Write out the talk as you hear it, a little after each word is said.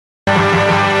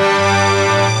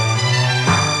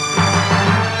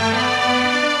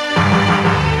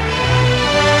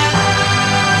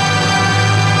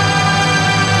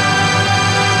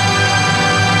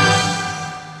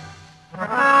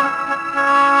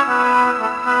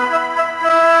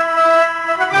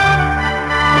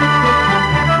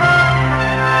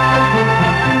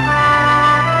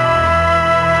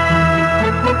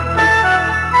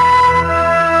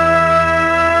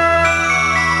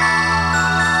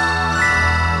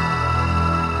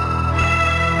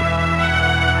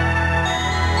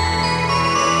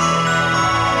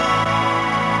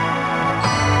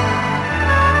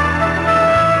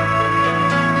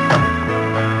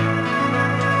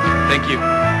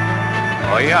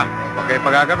O iya, okay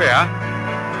pagkagabi ha?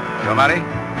 So, Mari,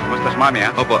 kumusta si Mami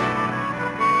ha? Opo.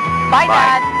 Bye,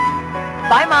 Dad.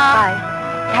 Bye, Mom. Bye.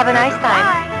 Have a nice time.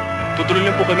 Bye. Tutuloy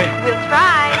lang po kami. We'll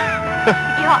try.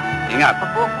 Sige ho. Ingat.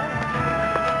 Opo.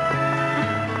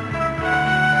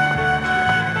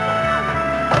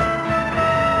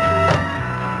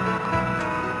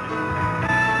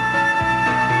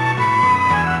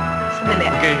 Sandali.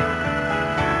 Okay.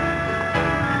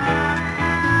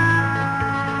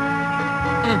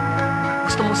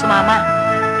 Gusto mo sumama?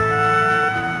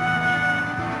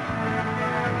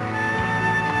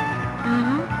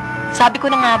 Sabi ko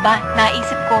na nga ba,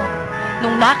 naisip ko,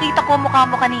 nung nakita ko mukha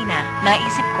mo kanina,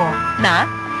 naisip ko na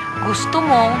gusto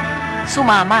mong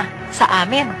sumama sa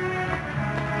amin.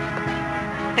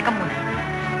 Teka muna.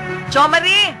 Jo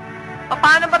Marie!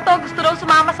 Paano ba to? Gusto daw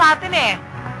sumama sa atin eh.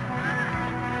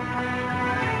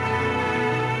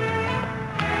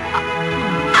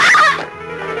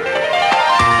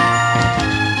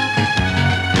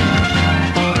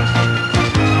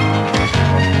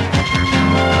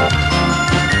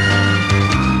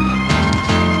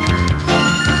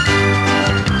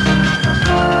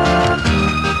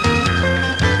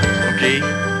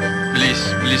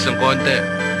 Bilis ng konti.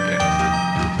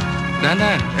 Yan.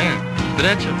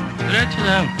 Diretso. Diretso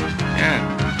lang. Yan.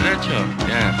 Diretso.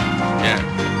 Yan. Yan.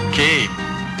 Okay.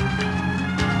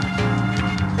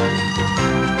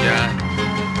 Yan.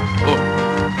 Oh.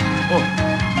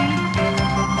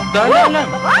 Dahan lang.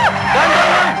 Dahan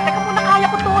lang. Teka muna, kaya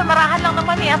ko to. Marahan lang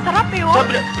naman eh. Ang sarap eh, oh.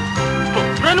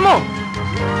 Preno mo!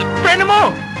 Preno mo!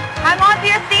 Hang on to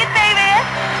your seat, baby!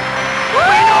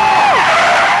 Preno!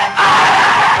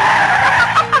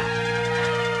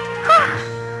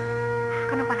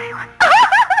 Ganun pala yun.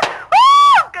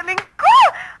 Galing ko!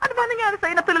 Ano ba nangyari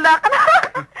sa'yo? Natulala ka na?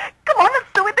 Come on,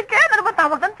 let's do it again. Ano ba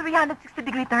tawag doon?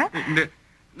 360-degree turn? Hindi.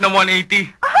 Na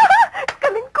 180.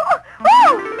 Galing ko!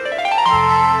 Woo!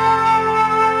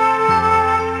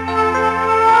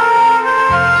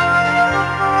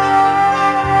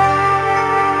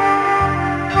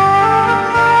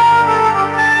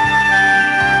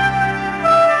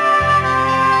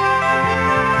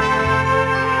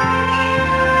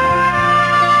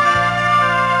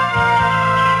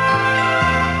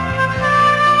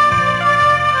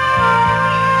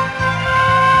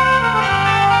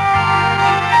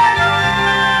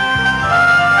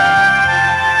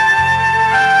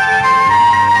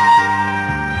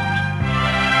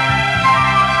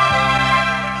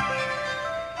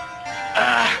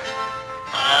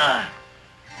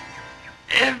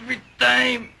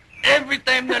 Every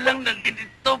time na lang na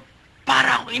ganito,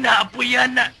 para akong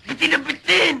inaapuyan na bitin na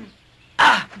bitin.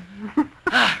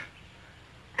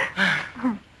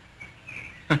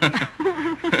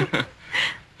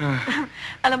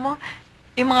 Alam mo,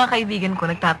 yung mga kaibigan ko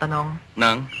nagtatanong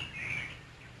Nang?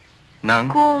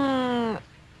 kung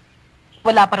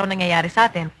wala pa raw nangyayari sa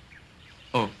atin.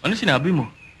 Oh, ano sinabi mo?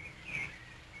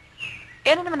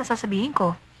 Eh, ano naman nasasabihin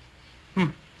ko?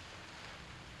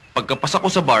 Pagkapas ako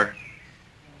sa bar,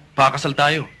 pakasal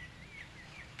tayo.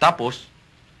 Tapos,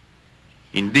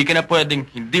 hindi ka na pwedeng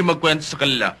hindi magkwento sa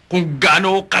kanila kung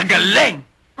gaano kagaling!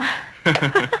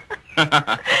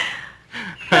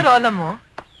 Pero alam mo,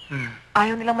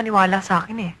 ayaw nilang maniwala sa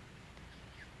akin eh.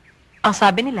 Ang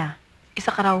sabi nila, isa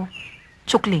ka raw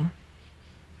tsukling.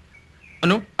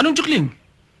 Ano? Anong tsukling?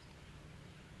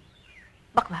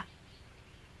 Bakla.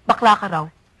 Bakla ka raw.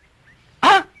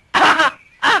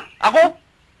 Ako?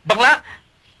 Bakla?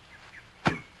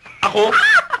 Ako?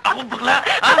 Ako bakla?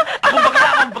 Ha? Ako bakla?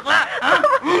 Akong bakla? Ha?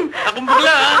 Akong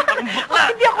bakla? Ha? Akong bakla?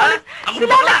 Hindi ako. Ako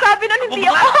Sila bakla? nagsabi nun, hindi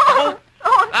bakla? ako.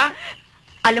 Oo. Ha?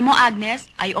 Alam mo, Agnes,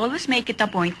 I always make it a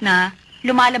point na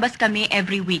lumalabas kami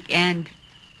every weekend.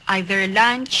 Either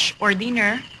lunch or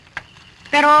dinner.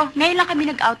 Pero ngayon lang kami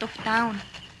nag-out of town.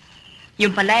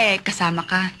 Yung pala kasama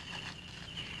ka.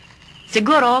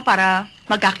 Siguro para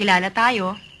magkakilala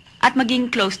tayo at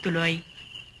maging close tuloy.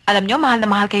 Alam nyo, mahal na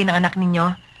mahal kayo ng anak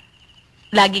ninyo.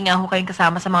 Lagi nga ho kayong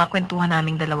kasama sa mga kwentuhan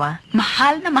naming dalawa.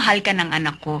 Mahal na mahal ka ng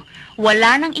anak ko.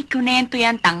 Wala nang ikunento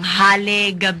yan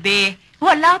tanghali, gabi.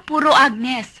 Wala, puro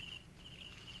Agnes.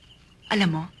 Alam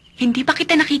mo, hindi pa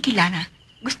kita nakikilala.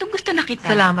 Gustong-gusto na kita.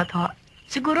 Salamat ho.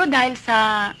 Siguro dahil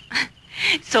sa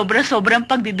sobra-sobrang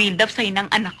pagbibuild up sa'yo ng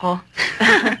anak ko.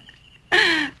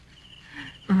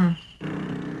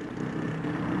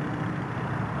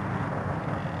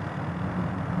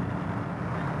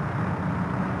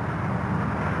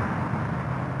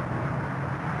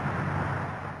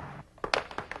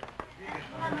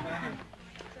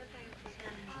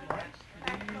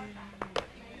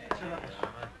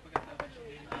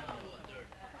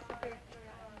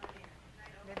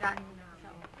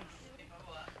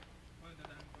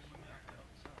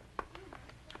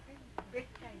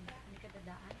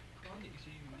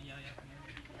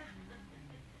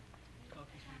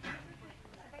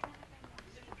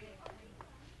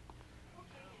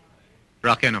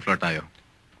 Rocky, anong floor tayo?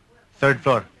 Third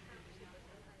floor.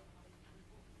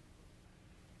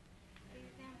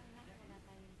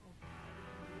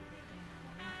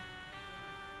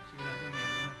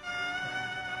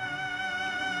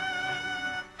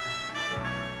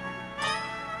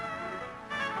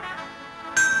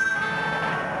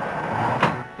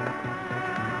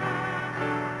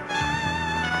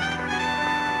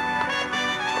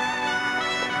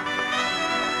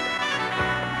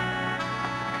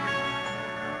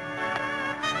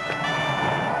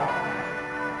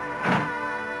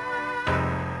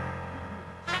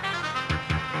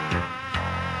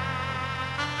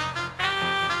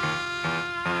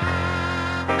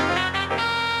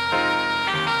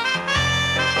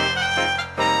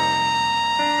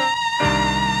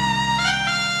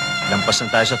 Lampas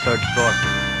na tayo sa third floor.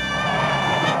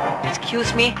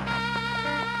 Excuse me?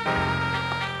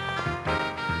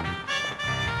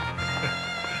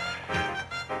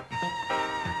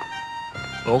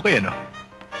 Okay, ano?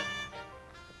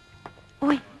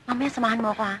 Uy, mamaya samahan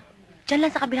mo ako, ha? Diyan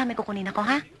lang sa kabila may kukunin ako,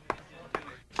 ha?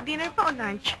 Dinner pa o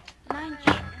lunch? Lunch.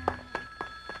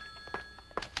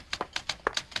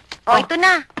 Oh, ito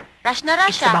na. Rush na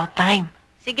rush, It's about time.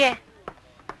 Sige.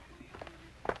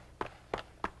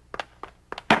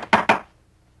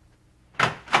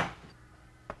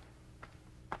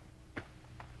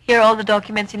 Here are all the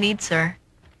documents you need, sir.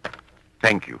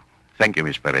 Thank you. Thank you,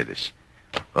 Miss Paredes.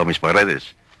 Oh, Miss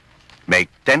Paredes, make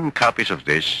 10 copies of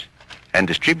this and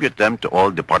distribute them to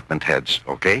all department heads,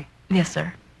 okay? Yes,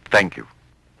 sir. Thank you.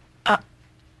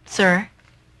 Sir,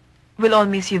 we'll all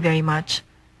miss you very much.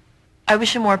 I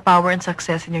wish you more power and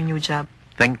success in your new job.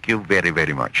 Thank you very,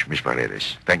 very much, Miss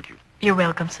Paredes. Thank you. You're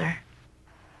welcome, sir.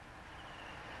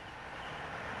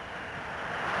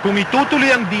 Kung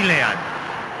itutuloy ang deal na yan,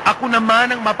 ako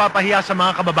naman ang mapapahiya sa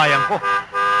mga kababayan ko.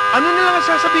 Ano na lang ang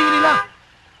sasabihin nila?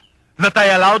 That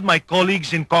I allowed my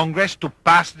colleagues in Congress to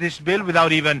pass this bill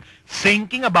without even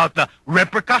thinking about the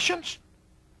repercussions?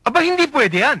 Aba, hindi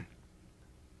pwede yan.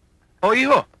 O,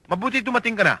 iho, mabuti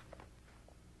dumating ka na.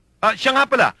 Siya nga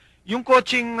pala, yung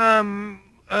coaching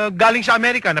galing sa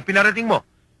Amerika na pinarating mo,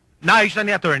 naayos na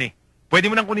ni attorney. Pwede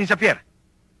mo nang kunin sa pier.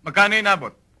 Magkano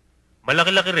inabot?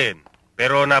 Malaki-laki rin,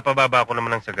 pero napababa ko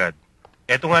naman ng sagad.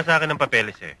 Eto nga sa akin ng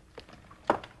papeles eh.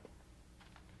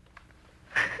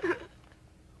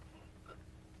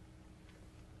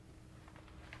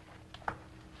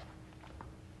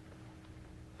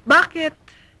 Bakit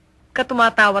ka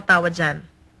tumatawa-tawa dyan?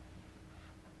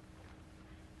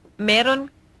 Meron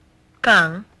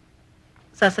kang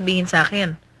sasabihin sa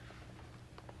akin.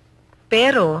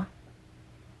 Pero,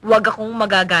 wag akong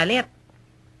magagalit.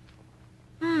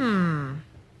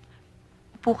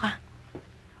 Upo ka.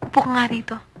 Upo ka nga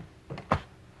rito.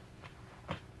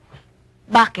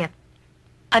 Bakit?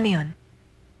 Ano yun?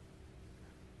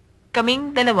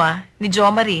 Kaming dalawa ni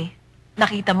Jo Marie,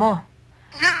 nakita mo.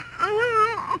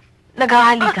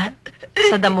 Naghahalikan?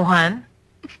 Sa damuhan?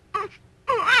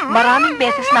 Maraming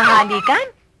beses nahalikan?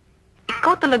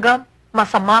 Ikaw talaga,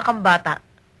 masama kang bata.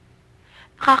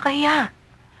 Nakakahiya.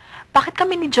 Bakit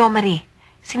kami ni Jo Marie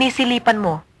sinisilipan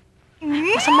mo?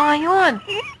 Masama yun.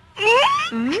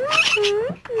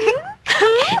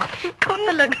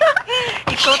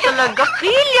 Ikaw talaga,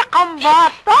 pilya kang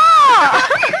bata!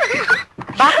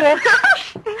 Bakit?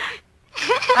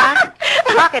 Ha?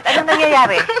 Bakit? Anong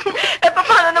nangyayari?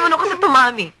 Paano naman ako sa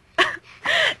tumami?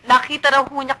 Nakita raw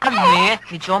ho niya kami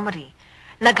ni Jo Marie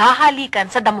naghahalikan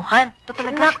sa damuhan. Ito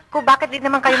talaga. Naku, bakit di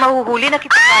naman kayo mahuhuli?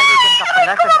 Nakikipagalitan ka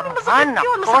pala sa damuhan. Masakit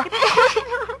yun, Nako. masakit.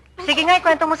 Sige nga,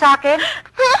 ikwento mo sa akin.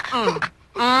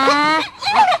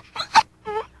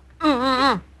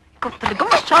 Ikaw talaga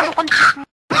masyado kang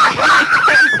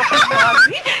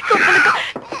Ikaw talaga.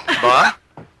 Ba?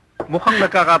 Mukhang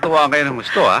nagkakatuwa kayo ng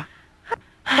gusto, ha?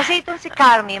 Kasi itong si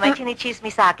Carmi, may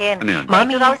chinichismis sa akin. Ano yun?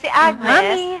 Mami. Ito raw si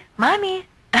Agnes. Mami.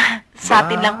 Sa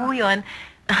atin lang ho yun.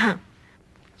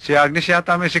 Si Agnes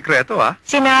yata may sikreto, ha?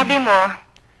 Sinabi mo,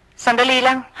 sandali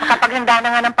lang, makapaghanda na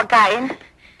nga ng pagkain.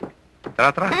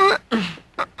 Tara, tara.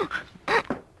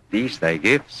 These thy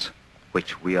gifts,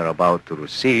 which we are about to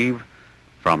receive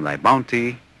from thy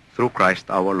bounty through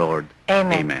Christ our Lord.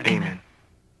 Amen. Amen.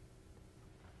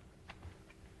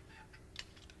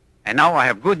 And now I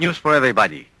have good news for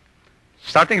everybody.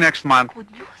 Starting next month, Good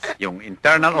news. yung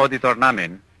internal auditor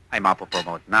namin ay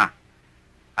mapopromote na.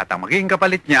 At ang magiging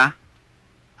kapalit niya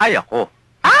ay ako.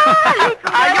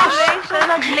 Ayos!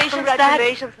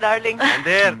 Congratulations, Dad. darling.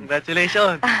 Ander,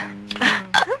 congratulations.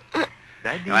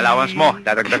 Daddy. Yung allowance mo,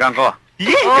 dadagdagan ko.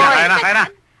 Yeah! Kaya na, kaya na.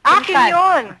 Akin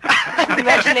yun.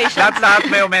 Congratulations. Lahat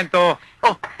may aumento.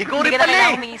 Oh, ikaw Hindi rin ka na pala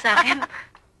kailangan eh. humingi sa akin.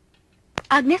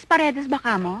 Agnes Paredes ba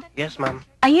ka mo? Yes, ma'am.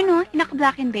 Ayun oh,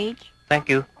 naka-black and beige.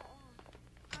 Thank you.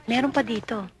 Meron pa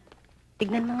dito.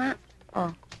 Tignan mo nga.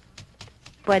 Oh.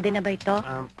 Pwede na ba ito?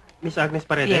 Miss Agnes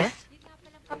Paredes? Yes?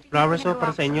 Flowers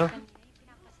para sa inyo.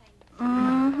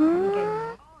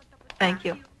 Thank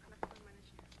you.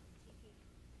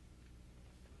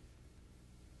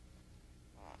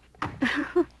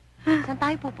 Saan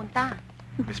tayo pupunta?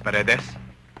 Miss Paredes,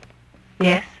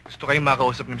 Yes? gusto kayong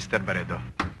makausap ni Mr. Baredo.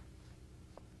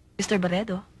 Mr.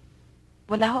 Baredo?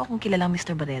 Wala ho akong kilalang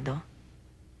Mr. Baredo.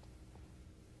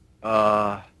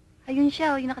 Ayun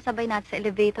siya, yung nakasabay natin sa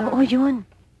elevator. Oo, yun.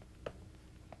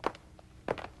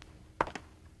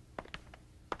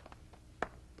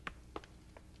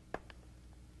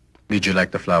 Did you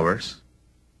like the flowers?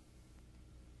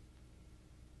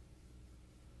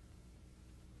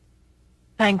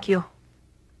 Thank you.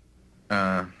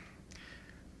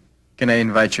 Can I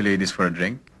invite you ladies for a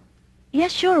drink?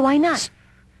 Yes, sure, why not?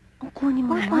 Ang kunin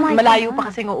mo naman. Malayo pa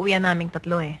kasi ng uuwian naming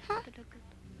tatlo eh.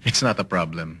 It's not a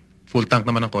problem. Full tank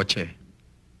naman ang kotse.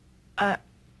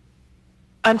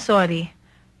 I'm sorry.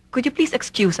 Could you please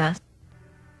excuse us?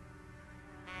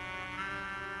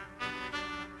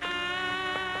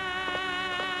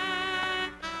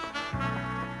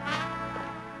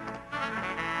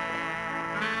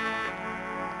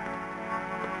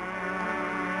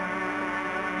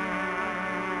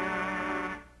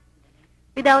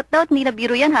 Without doubt, hindi na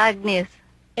biro yan ha, Agnes.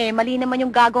 Eh, mali naman yung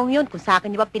gagong yun. Kung sa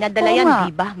akin di ba pinadala Oo yan, nga.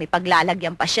 di ba? May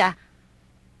paglalagyan pa siya.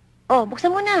 Oh,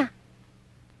 buksan mo na.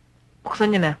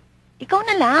 Buksan niyo na. Ikaw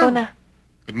na lang. Ikaw na.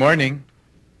 Good morning.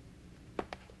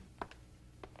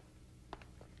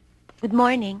 Good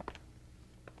morning.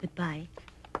 Goodbye.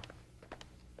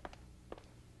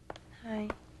 Hi.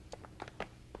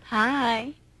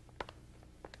 Hi.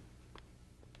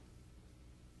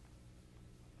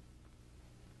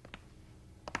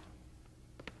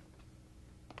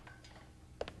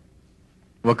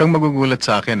 Huwag kang magugulat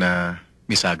sa akin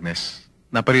Miss Agnes.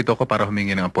 Naparito ako para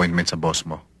humingi ng appointment sa boss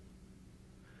mo.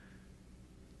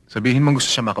 Sabihin mo gusto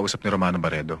siya makausap ni Romano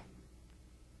Baredo.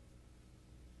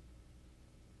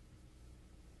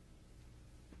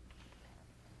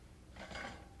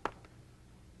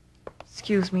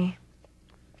 Excuse me.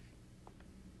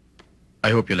 I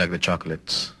hope you like the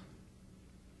chocolates.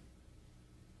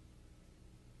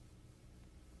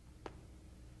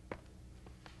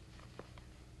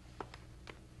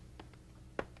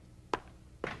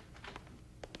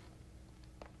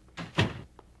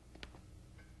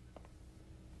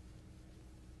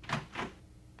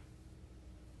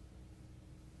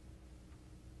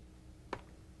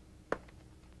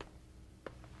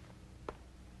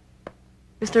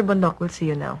 Mr. Bondok will see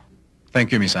you now.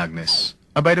 Thank you, Miss Agnes.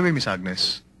 By the way, Miss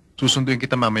Agnes, susunduin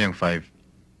kita mamayang 5.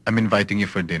 I'm inviting you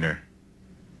for dinner.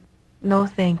 No,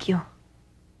 thank you.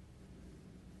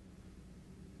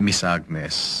 Miss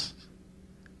Agnes,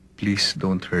 please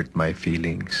don't hurt my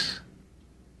feelings.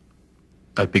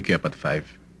 I'll pick you up at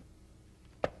 5.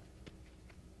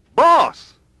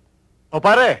 Boss! O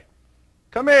pare,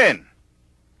 come in.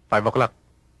 5 o'clock.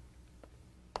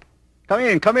 Come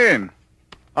in, come in.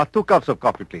 2 cups of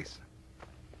coffee, please.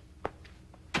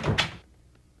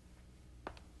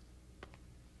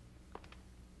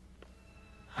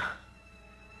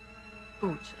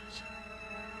 Oh,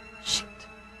 shit.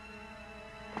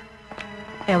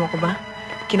 Ewan ko ba?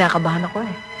 Kinakabahan ako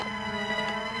eh.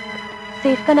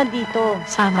 Safe ka na dito.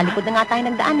 Sana. Sa likod na nga tayo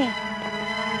nagdaan eh.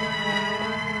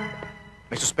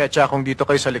 May suspecha akong dito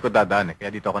kayo sa likod dadaan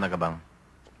kaya dito ako nagabang.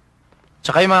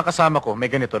 Tsaka yung mga kasama ko, may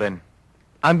ganito rin.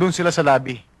 Andun sila sa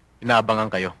lobby,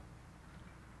 inaabangan kayo.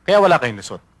 Kaya wala kayong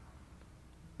lusot.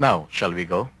 Now, shall we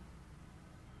go?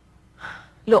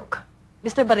 Look,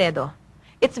 Mr. Baredo,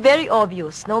 it's very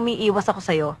obvious na umiiwas ako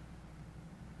sa'yo.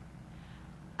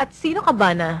 At sino ka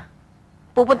ba na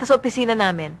pupunta sa opisina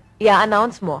namin,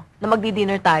 i-announce mo na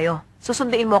magdi-dinner tayo,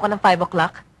 susunduin mo ako ng 5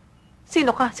 o'clock?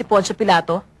 Sino ka? Si Poncio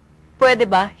Pilato? Pwede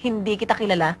ba hindi kita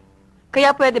kilala?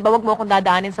 Kaya pwede ba wag mo akong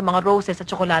dadaanin sa mga roses at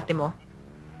tsokolate mo?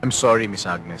 I'm sorry, Miss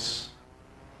Agnes.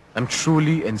 I'm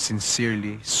truly and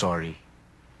sincerely sorry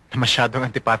na masyadong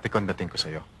antipatiko ang dating ko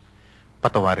sa'yo.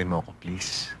 Patawarin mo ako,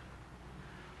 please.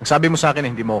 Ang sabi mo sa akin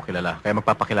na hindi mo ako kilala, kaya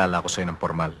magpapakilala ako sa'yo ng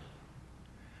formal.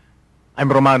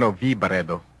 I'm Romano V.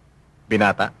 Baredo.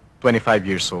 Binata, 25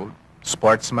 years old,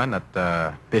 sportsman at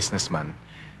businessman.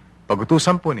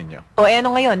 Pag-utusan po ninyo. O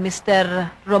ano ngayon, Mr.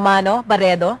 Romano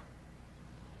Baredo?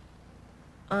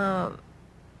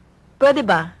 Pwede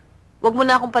ba? Huwag mo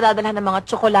na akong padadalhan ng mga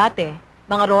tsokolate,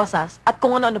 mga rosas, at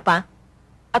kung ano-ano pa.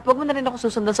 At huwag mo na rin ako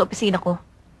susundan sa opisina ko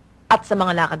at sa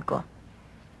mga lakad ko.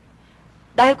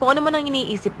 Dahil kung ano man ang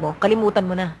iniisip mo, kalimutan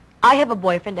mo na. I have a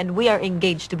boyfriend and we are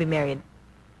engaged to be married.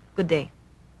 Good day.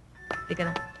 Tika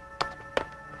na.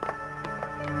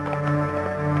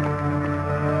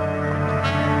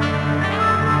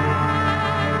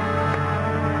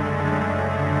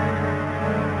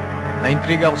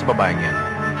 Naintriga ako sa babaeng yan.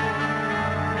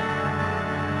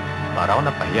 Para ako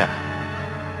napahiya.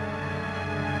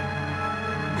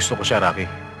 Gusto ko siya, Rocky.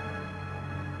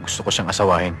 Gusto ko siyang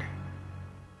asawahin.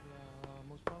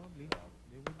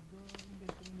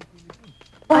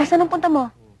 Oh, saan ang punta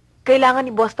mo? Kailangan ni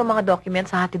boss tong mga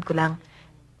documents, hatid ko lang.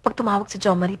 Pag tumawag si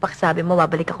Jo Marie, pakisabi mo,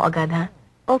 babalik ako agad, ha?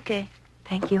 Okay.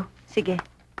 Thank you. Sige.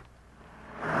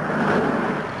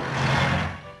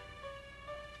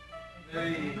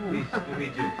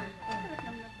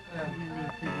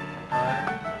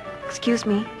 Excuse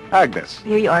me. Agnes,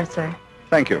 Here you are, sir.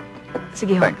 thank you.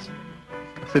 Sige ho. Thanks.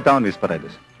 Sit down, Miss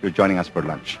Paredes. You're joining us for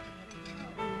lunch.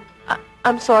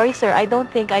 I'm sorry, sir. I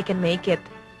don't think I can make it.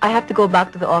 I have to go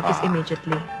back to the office Ah.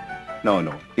 immediately. No,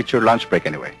 no. It's your lunch break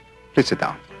anyway. Please sit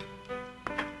down.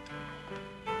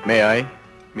 May I,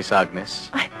 Miss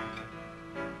Agnes?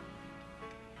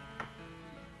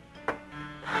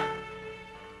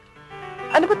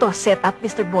 Ano ba to? Setup,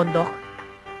 Mr. Bondok?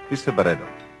 Mr. Barredo,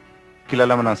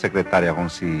 kilala mo ng sekretarya kong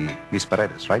si Miss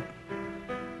Paredes, right?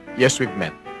 Yes, we've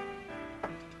met.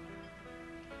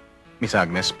 Miss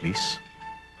Agnes, please.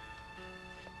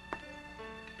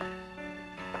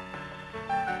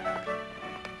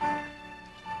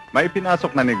 May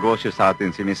pinasok na negosyo sa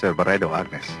atin si Mr. Barredo,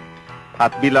 Agnes.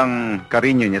 At bilang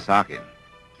karinyo niya sa akin,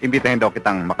 imbitahin daw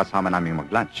kitang makasama naming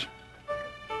mag-lunch.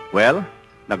 Well,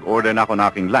 nag-order na ako ng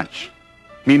aking lunch.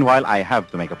 Meanwhile, I have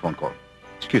to make a phone call.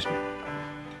 Excuse me.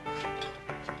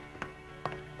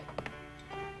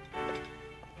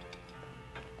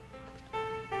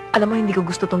 Alam mo, hindi ko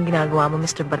gusto tong ginagawa mo,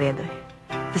 Mr. Barredo.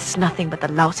 This is nothing but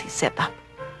a lousy setup.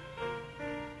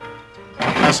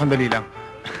 Sandali lang.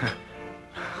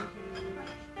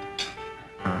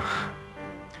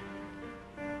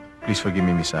 Please forgive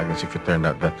me, Miss Agnes, if you turned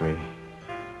out that way.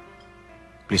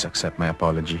 Please accept my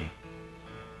apology.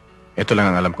 Ito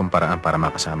lang ang alam kong paraan para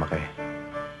makasama kayo.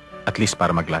 At least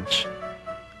para mag-lunch.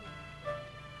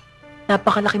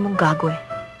 Napakalaki mong gago eh.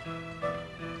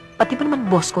 Pati ba naman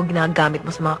boss ko ginagamit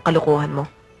mo sa mga kalokohan mo?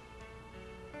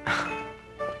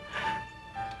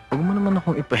 Huwag mo naman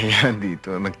akong ipahiya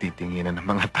dito nagtitinginan ng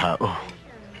mga tao.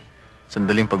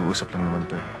 Sandaling pag-uusap lang naman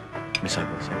to. Miss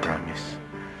Agnes, I promise.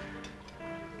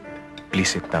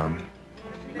 Please sit down.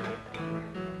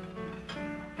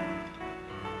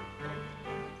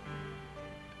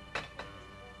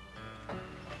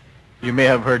 You may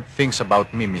have heard things about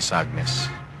me, Miss Agnes.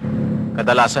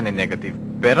 Kadalasan ay negative.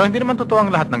 Pero hindi naman totoo ang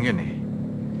lahat ng yun eh.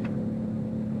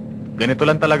 Ganito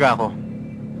lang talaga ako.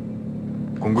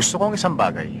 Kung gusto kong isang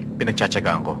bagay,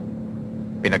 pinagtsatsagaan ko.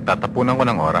 Pinagtatapunan ko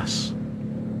ng oras.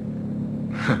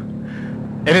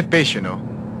 And it pays, you know.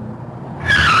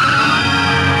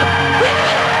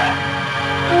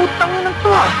 Utang na to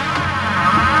ah!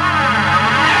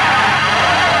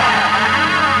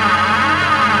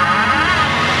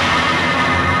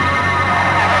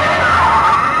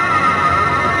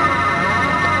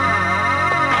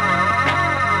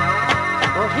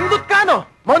 Hindot ka, no?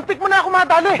 Montik mo na ako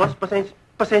madali. Boss,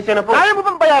 pasensya na po. Kaya mo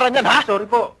bang bayaran yan, ha? Sorry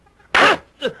po.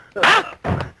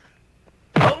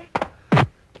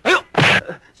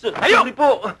 Ayo! Sorry po.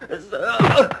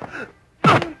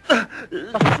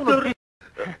 Sorry.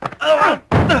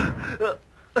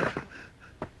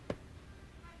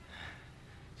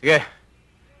 Sige.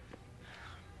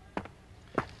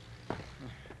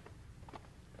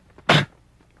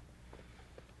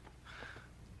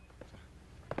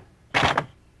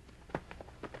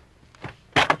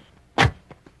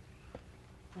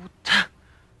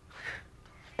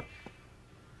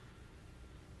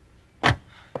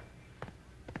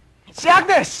 Si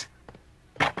Agnes!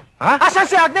 Ha? Asan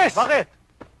si Agnes? Bakit?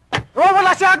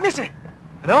 Wala si Agnes eh.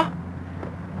 Ano?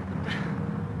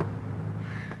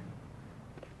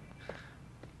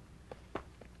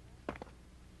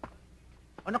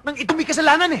 Anak ng ito may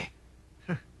kasalanan eh.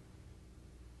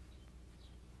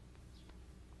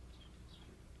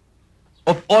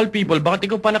 Of all people, bakit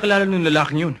ikaw pa nakilala ng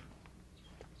lalaking yun?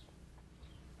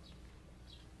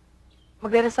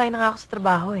 Magre-resign na nga ako sa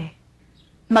trabaho eh.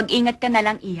 Mag-ingat ka na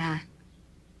lang, Iha.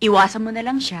 Iwasan mo na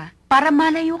lang siya para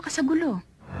malayo ka sa gulo.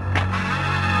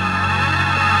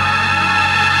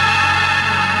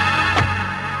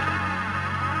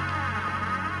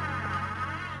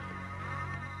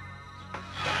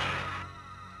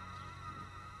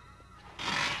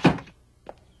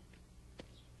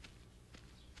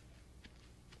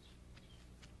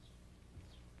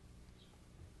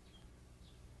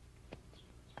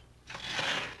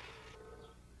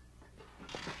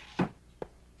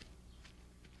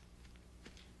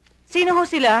 Sino ho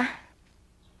sila?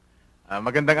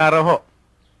 Magandang araw ho.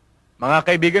 Mga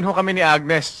kaibigan ho kami ni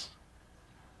Agnes.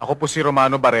 Ako po si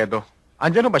Romano Barredo.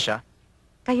 Andyan ho ba siya?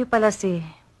 Kayo pala si...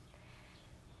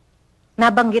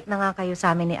 Nabanggit na nga kayo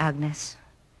sa amin ni Agnes.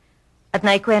 At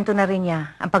naikwento na rin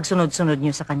niya ang pagsunod-sunod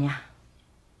niyo sa kanya.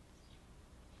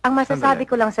 Ang masasabi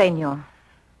ko lang sa inyo,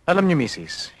 Alam niyo,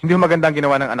 Mrs., hindi ho maganda ang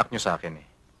ginawa ng anak niyo sa akin eh.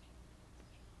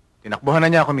 Tinakbuhan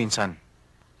na niya ako minsan.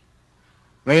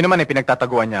 Ngayon naman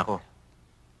pinagtataguan niya ako.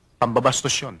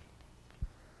 Pambabastos yun.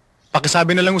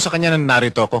 Pakisabi na lang ho sa kanya na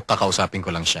narito ako, kakausapin ko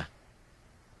lang siya.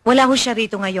 wala ho siya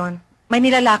rito ngayon. May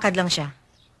nilalakad lang siya.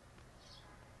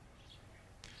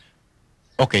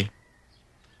 Okay.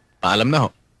 Paalam na ho.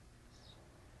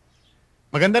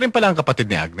 Maganda rin pala ang kapatid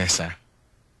ni Agnes, ha?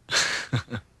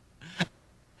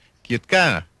 Cute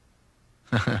ka.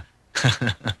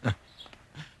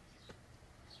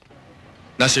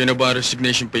 Nasa na ba ang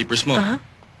resignation papers mo?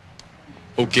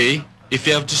 Okay, if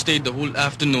you have to stay the whole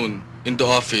afternoon in the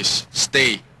office,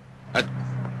 stay. At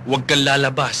huwag kang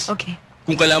lalabas. Okay.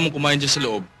 Kung kailangan mong kumain dyan sa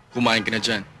loob, kumain ka na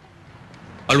dyan.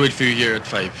 I'll wait for you here at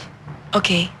 5.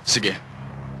 Okay. Sige,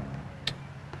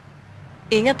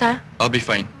 Ingat ha. I'll be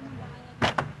fine.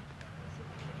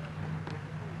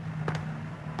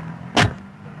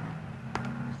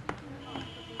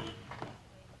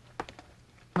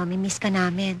 Mamimiss ka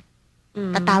namin.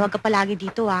 Tatawag ka palagi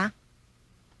dito, ah.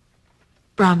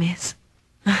 Promise.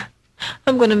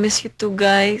 I'm gonna miss you too,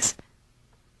 guys.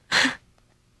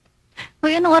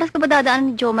 Hoy, anong oras ka ba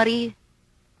dadaan ni Jo Marie?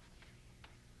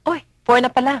 Oy, 4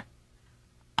 na pala.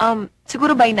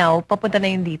 Siguro by now, papunta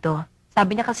na yun dito.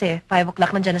 Sabi niya kasi, 5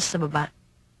 o'clock nandiyan na siya sa baba.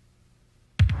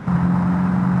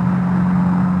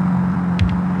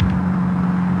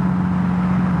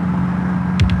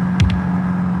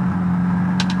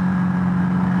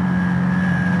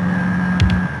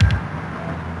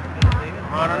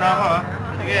 Ano na ako, ha?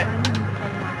 Sige.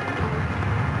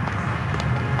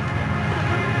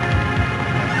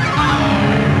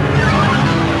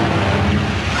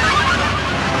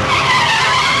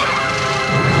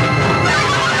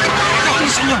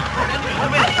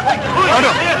 Ano?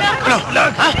 Ano?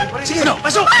 Lag? Ha? Sige, ano?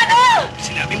 Pasok!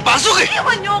 Sinabing pasok eh!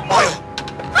 Iwan niyo ako!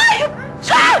 Hayop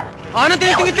siya! Anong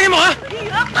tinitingin mo, ha?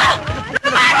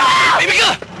 Ibig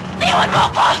ka! Iwan mo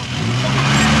ako!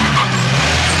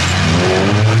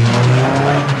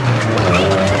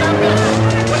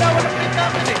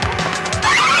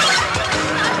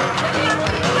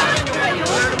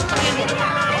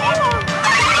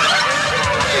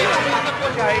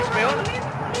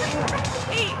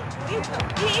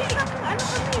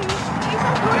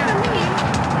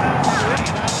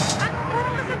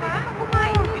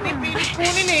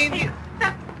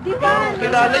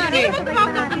 Kilala yun eh.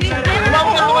 Tumawag na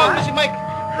tumawag na si Mike.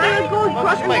 High gold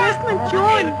cross investment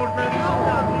yun!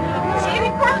 Si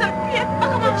Eric po, kaya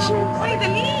baka mag-shoot.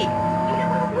 Dali!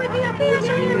 Pwede natin yan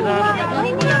siya.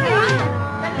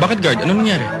 Bakit, guard? Ano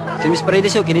nangyari? Si Miss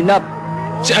Paredes yung kinidnap.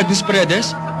 Si Agnes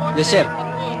Paredes? Yes, sir.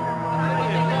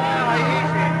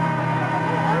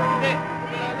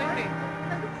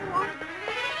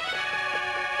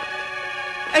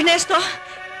 Ernesto,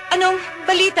 anong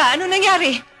balita? Anong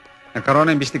nangyari?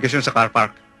 Nagkaroon ng investigasyon sa car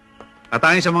park. At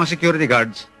ayon sa mga security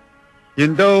guards,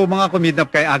 yun daw mga kumidnap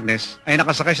kay Agnes ay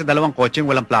nakasakay sa 2 kotseng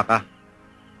walang plaka.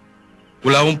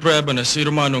 Wala akong prueba na si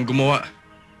Romano ang gumawa.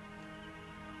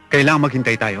 Kailangan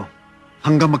maghintay tayo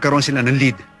hanggang magkaroon sila ng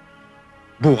lead.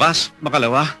 Bukas,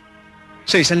 makalawa,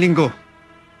 sa 1 linggo.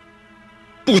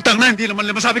 Putang na, hindi naman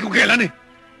masabi kung kailan eh.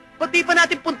 Pati pa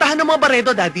natin puntahan ng mga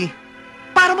Barredo, Daddy.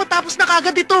 Para matapos na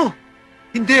kagad ito.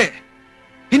 Hindi.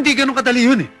 Hindi ganun kadali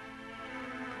yun eh.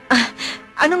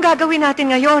 Anong gagawin natin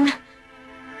ngayon?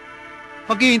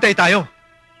 Maghihintay tayo.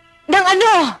 Nang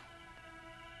ano?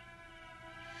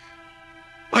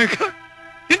 My God,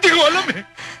 hindi ko alam eh.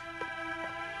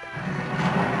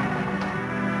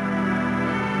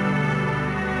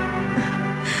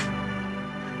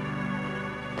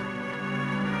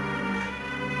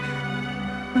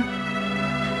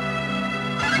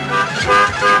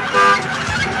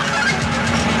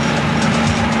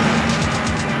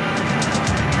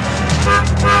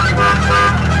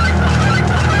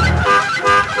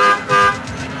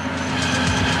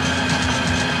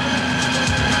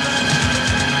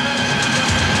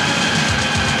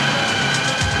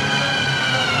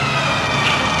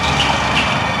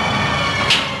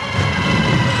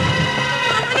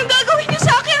 Anong gagawin niyo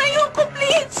sa akin? Ayoko,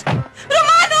 please!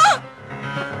 Romano!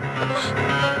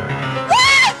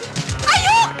 Wag!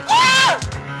 Ayoko!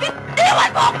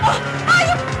 Iwan mo ako!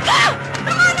 Ayok ka!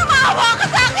 Romano, maawa ka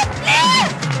sa akin,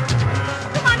 please!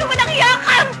 Romano, walang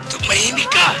iyakan! Tumahimik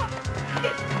ka!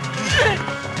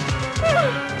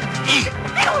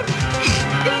 Bitiwan!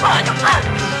 Demonyo ka!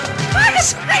 Paano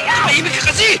sa'yo? Tahimik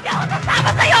ka kasi! Hindi ako sasama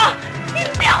sa'yo!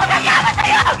 Hindi ako sasama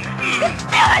sa'yo!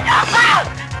 Bitiwan niyo ako!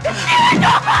 Bitiwan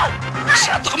niyo ako!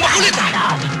 Masyado ka makulit, ha?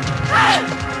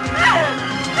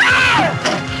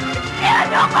 Bitiwan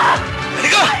niyo ako!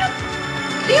 Halika!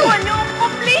 Bitiwan niyo ako,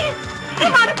 please!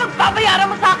 Paano pagbabayaran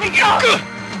mo sa akin ito?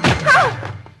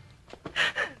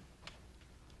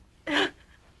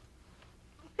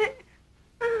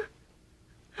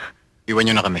 Iwan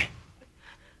nyo na kami.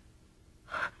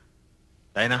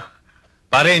 Tayo na.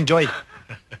 Pare, enjoy.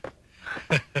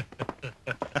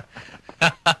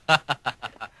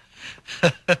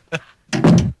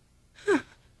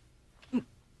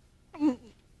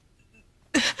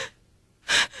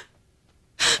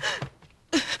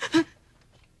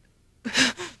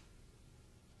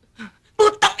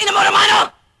 Putang ina mo,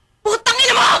 Romano! Putang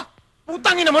ina mo!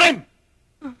 Putang ina mo rin!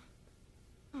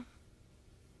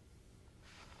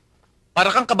 Para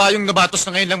kang kabayong nabatos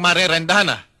na ngayon lang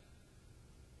marerendahan, ah.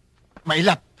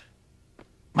 Mailap.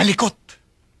 Malikot.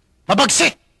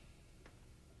 Mabagsik.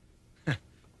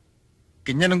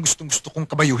 Ganyan ang gustong-gusto kong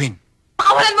kabayuhin.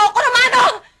 Pakawalan mo ako, Romano!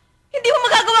 Hindi mo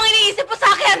magagawang iniisip mo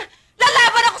sa akin!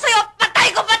 Lalaban ako sa'yo! Patay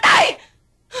ko, patay!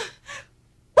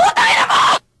 Putang ina mo!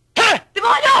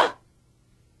 Demonyo!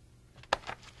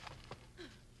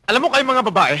 Alam mo kayo mga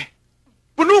babae,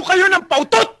 puno kayo ng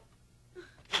pautot!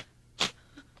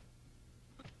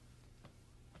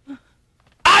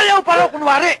 Ayaw pala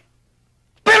kunwari!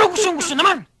 Pero gustong-gusto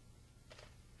naman!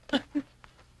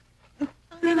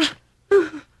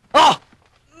 Oh!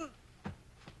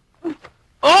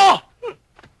 Oh!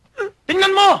 Tingnan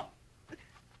mo!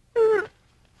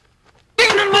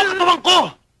 Tingnan mo ang katawan ko!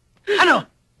 Ano?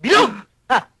 Bilog?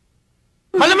 Ha?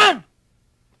 Malaman!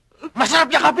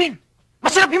 Masarap yakapin!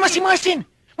 Masarap himas-himasin!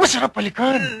 Masarap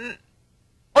palikan!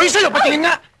 O yung sa'yo, patingin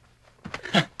nga!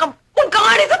 Kampun ka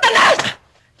nga ni Satanas!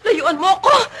 Layuan mo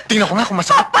ako! Tingnan ko nga kung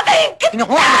masarap. Papatayin kita! Tingnan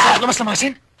ko nga kung masarap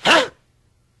lamas-lamasin. Ha?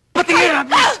 Patingin,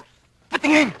 Agnes!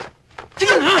 Patingin!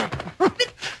 Tingnan, ha?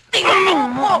 Tingnan mo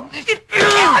mo!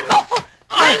 Tingnan mo ako!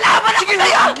 Lalaban ako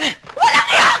sa'yo! Walang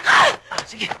iya ka!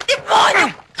 Sige. Demonyo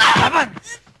ka! Laban!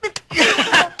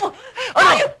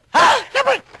 Ano? Ha?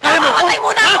 Laban! Kaya mo ako? Papatay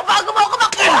muna ako bago mo ako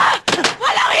makuha!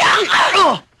 Walang iya ka!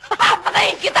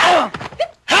 Papatayin kita!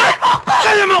 Tingnan mo ako!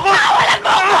 Kaya mo ako? Nakawalan mo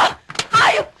ako!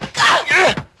 Hayop ka!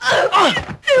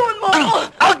 Iwan mo ako!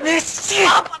 Agnes! Sige!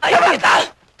 Papatayin kita!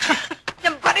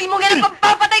 Yung baril mo yan ang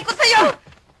papapatay ko sa'yo!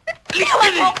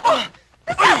 Iwan mo ako!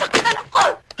 Nasasakitan ako!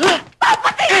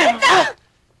 Papatayin kita!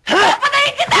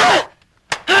 Papatayin kita!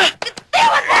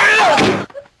 Iwan mo ako!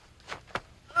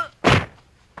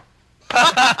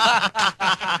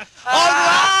 All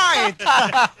right!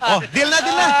 Oh, deal na,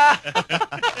 deal na!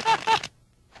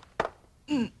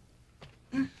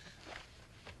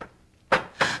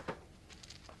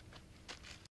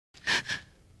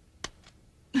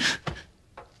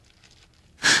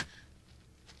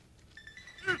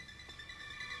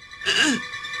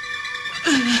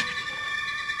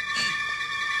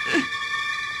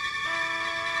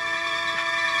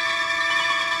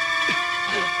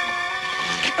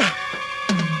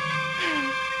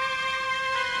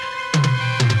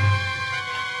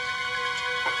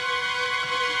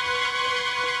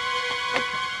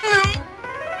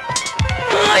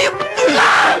 Hayop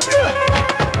ka!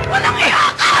 Walang iya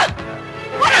ka!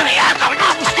 Walang iya ka!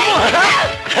 Papatayin kita!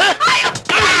 Hayop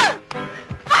ka!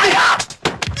 Hayop!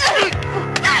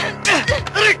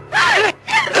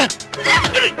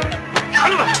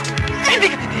 Ano ba? Hindi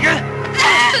ka titigil?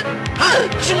 Ha?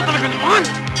 Gusto mo talaga naman?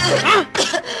 Ha?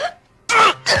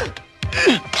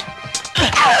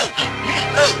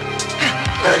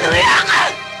 Walang iya ka!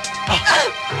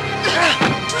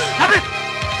 Lapit!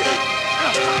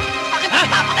 Bakit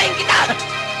papatayin kita?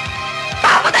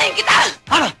 Papatayin kita!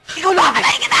 Ano? Ikaw lang!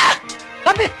 Papatayin kita!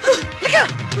 Lapit! Halika!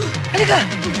 Halika!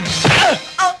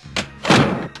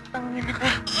 Tangina ka.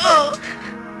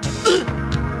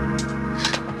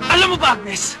 Alam mo ba,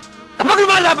 Agnes? Kapag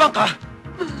lumalaban ka,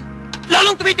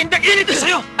 lalong tumitindig init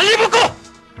sa'yo! Alibog ko!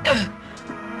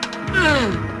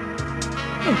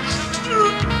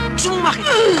 Gusto mong makita?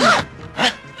 Ha?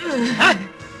 Ha?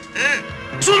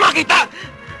 Gusto mong makita?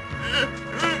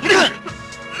 Halika!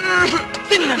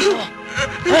 Tingnan mo!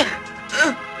 Ha?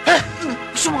 Ha?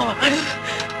 Gusto mo nga ba?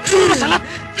 Gusto mo masalat?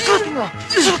 Suotin mo!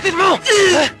 Suotin mo!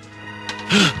 Ha?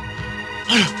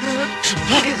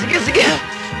 Sige, sige, sige!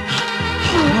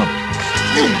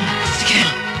 Sige!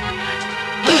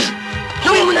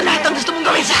 Gawin mo na lahat ang gusto mong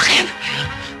gawin sa akin!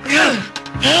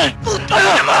 Puta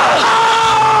na mo!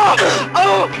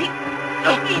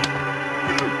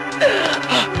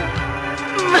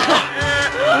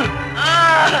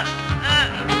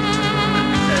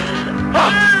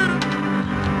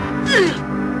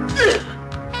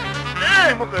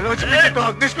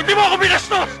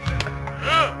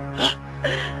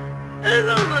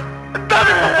 Ang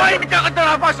daming babae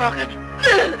nagkakadarama sa akin.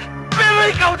 Pero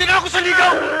ikaw, din ako sa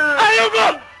ligaw. Ayaw mo!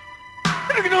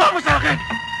 Ano ginawa mo sa akin?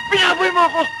 Pinaboy mo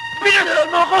ako! Pinasal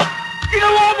mo ako!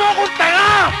 Ginawa mo akong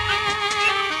tanga!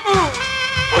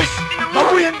 Boys,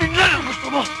 babuyan din lang ang gusto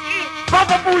mo!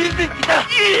 Papabuyin din kita!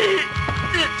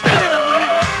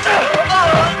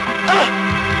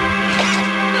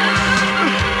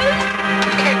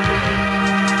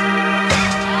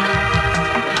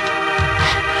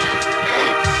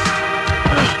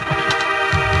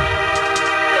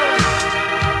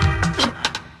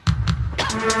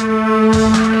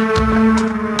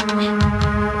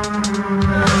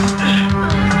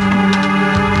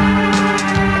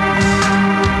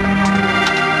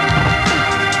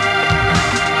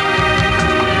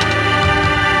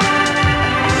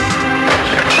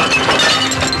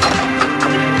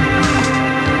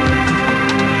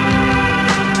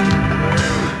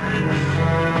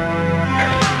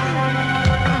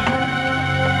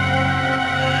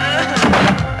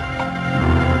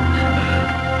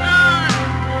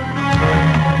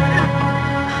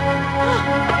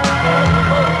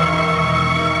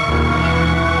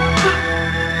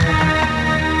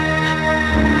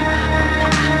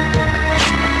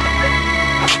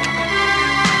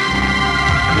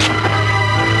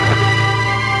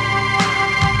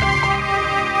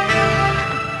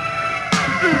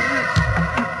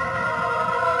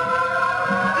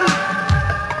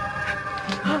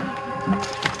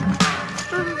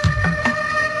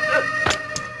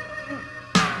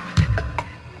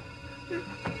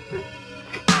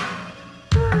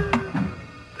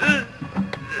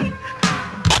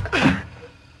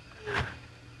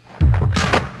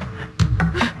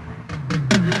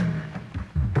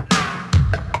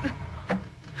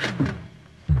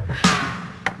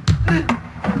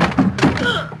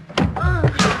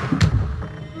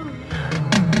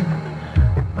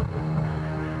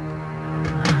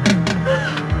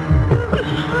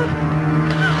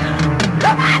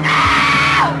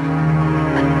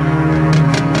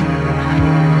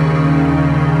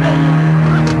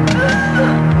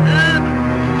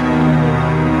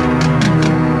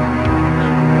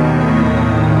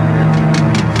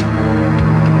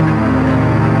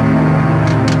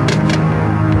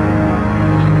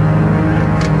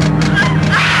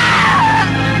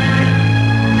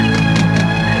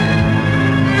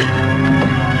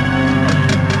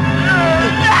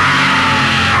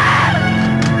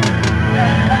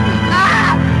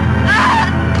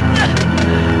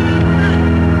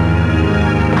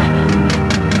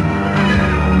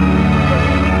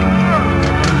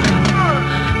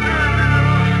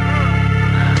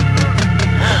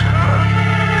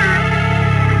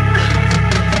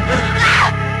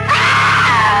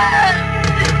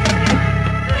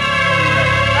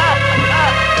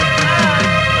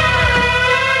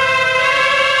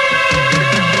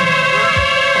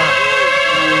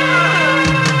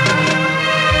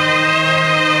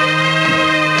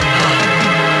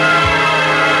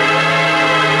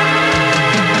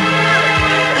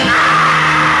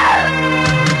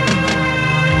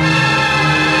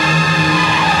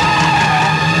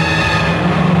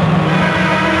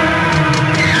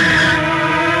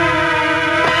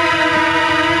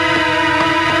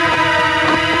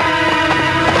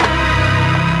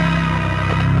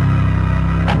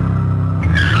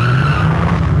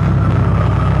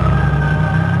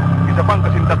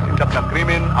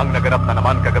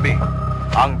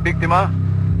 Ang biktima,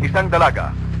 isang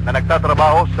dalaga na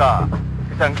nagtatrabaho sa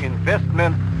isang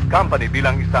investment company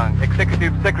bilang isang executive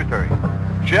secretary.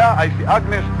 Siya ay si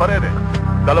Agnes Paredes,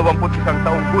 21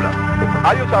 taong gulang.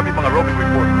 Ayon sa aming mga roving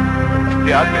report, si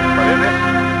Agnes Paredes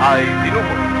ay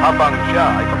dinukot habang siya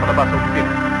ay papalabas sa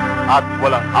opisina at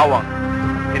walang awang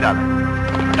hinala.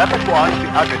 Natagpuan si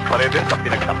Agnes Paredes sa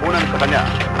pinagtapunan sa kanya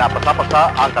na pasapasa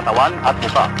ang katawan at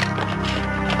mukha.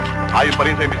 Ayon pa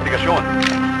rin sa investigasyon,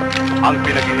 ang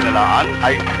pinaghihinalaan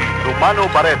ay si Romano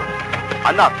Barredo,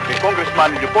 anak ni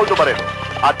Congressman Leopoldo Barredo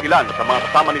at ilan sa mga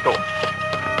kasama nito.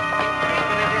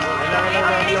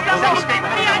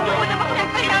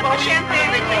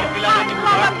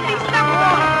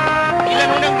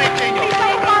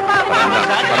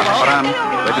 Paraan.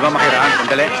 Pwede ba makiraan?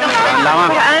 Sandali. Paraan lamang.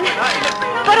 Paraan?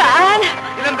 Paraan!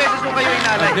 Ilang beses mo kayo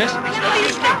inalay? Agnes?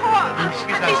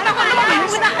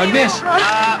 Agnes!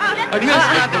 Agnes!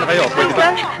 Pwede na kayo. Pwede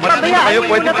ba? Pabayaan kayo, mo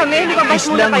pwede muna ba? kami. Lumabas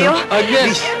muna kayo.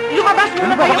 Agnes! Lumabas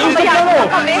muna kayo. Pakiusap Pabayaan mo. mo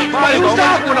kami.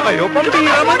 Pakiusap muna kayo.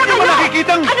 Pambira man kayo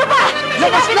nakikitang. Ano ba?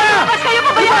 Labas Sinabi na! lumabas kayo.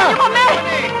 Pabayaan niyo kami.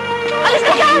 Alis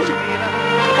ka dyan!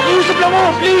 Pakiusap lang mo.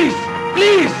 Please!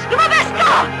 Please! Lumabas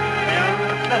ka!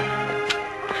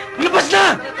 Labas na!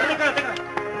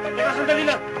 Teka, sandali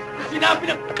lang. Sinabi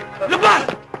na... Labas!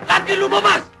 Lahat kayo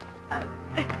lumabas!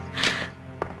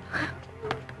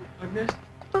 Agnes?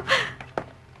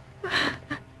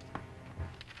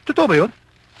 Totoo ba yun?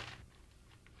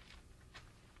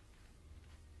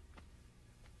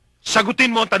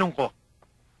 Sagutin mo ang tanong ko.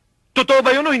 Totoo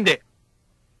ba yun o hindi?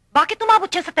 Bakit umabot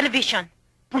yan sa television?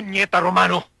 Punyeta,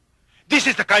 Romano! This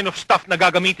is the kind of stuff na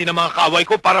gagamitin ng mga kaaway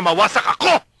ko para mawasak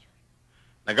ako!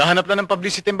 Naghahanap lang ng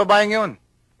publicity ang babaeng yon.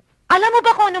 Alam mo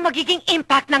ba kung ano magiging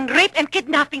impact ng rape and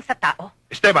kidnapping sa tao?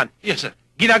 Esteban, Yes, sir.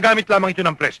 ginagamit lamang ito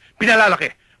ng press.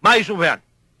 Pinalalaki. Maayos mo ba yan?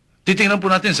 Titingnan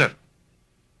po natin, sir.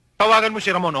 Tawagan mo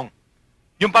si Ramonong,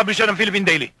 yung publisher ng Philippine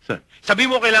Daily. Sir. Sabi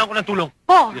mo kailangan ko ng tulong.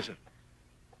 Paul, Yes, sir.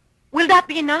 will that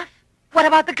be enough? What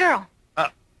about the girl?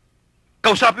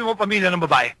 Kausapin mo pamilya ng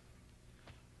babae.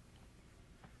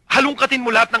 Halungkatin mo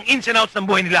lahat ng ins and outs ng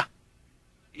buhay nila.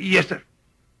 Yes, sir.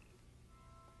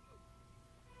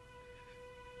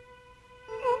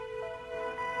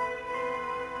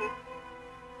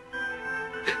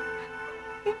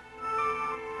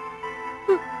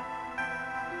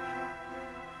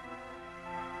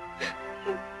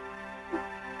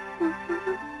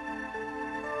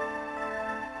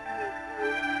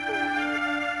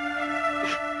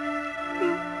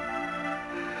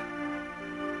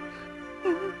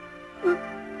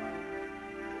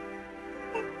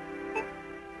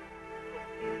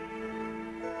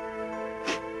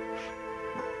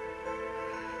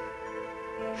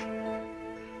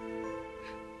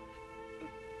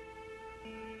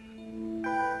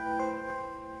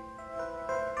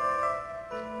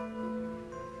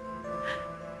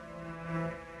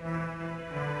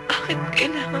 Bakit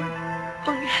kailangan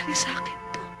mangyari sa akin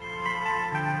to?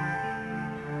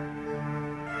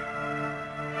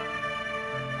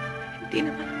 Hindi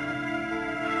naman ako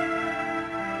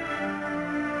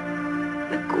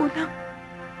nagkulang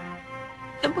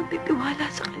na magtitiwala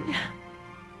sa kanya.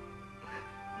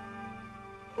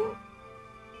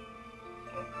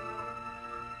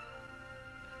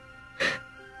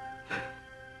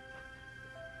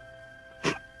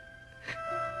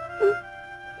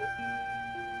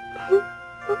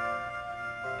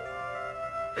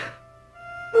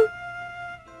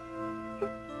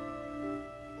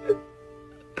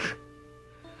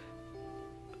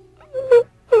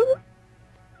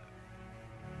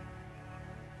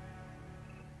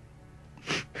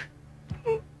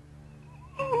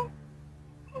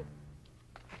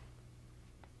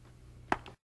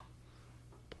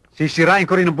 Sisirain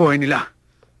ko rin ang buhay nila.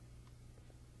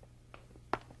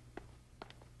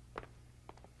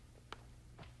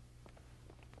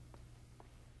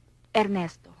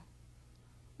 Ernesto,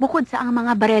 bukod sa ang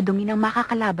mga baredong inang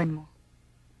makakalaban mo,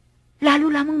 lalo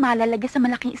lamang malalagay sa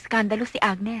malaking iskandalo si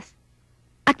Agnes.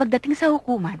 At pagdating sa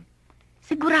hukuman,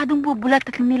 siguradong bubulat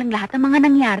at nilang lahat ang mga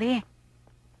nangyari.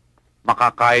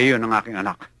 Makakaya yun ng aking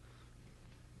anak.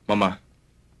 Mama.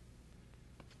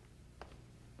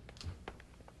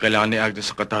 Kailangan ni Agnes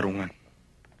sa katarungan.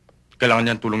 Kailangan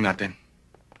niya ang tulong natin.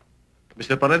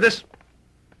 Mr. Paredes?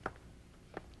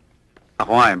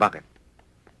 Ako nga eh, bakit?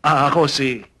 Ako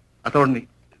si Attorney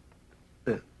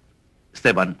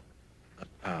Esteban.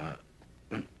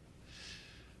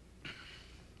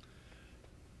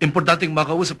 Importanteng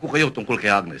makausap ko kayo tungkol kay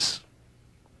Agnes.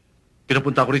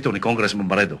 Pinapunta ko rito ni Congressman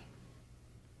Baredo.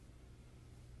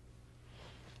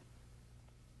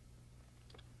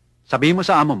 Sabihin mo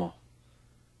sa amo mo,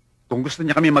 kung gusto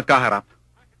niya kami magkaharap,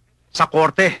 sa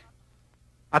korte.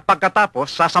 At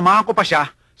pagkatapos, sasamahan ko pa siya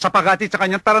sa paghatid sa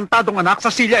kanyang tarantadong anak sa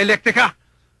silya elektrika.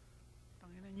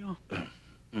 Tanginan niyo.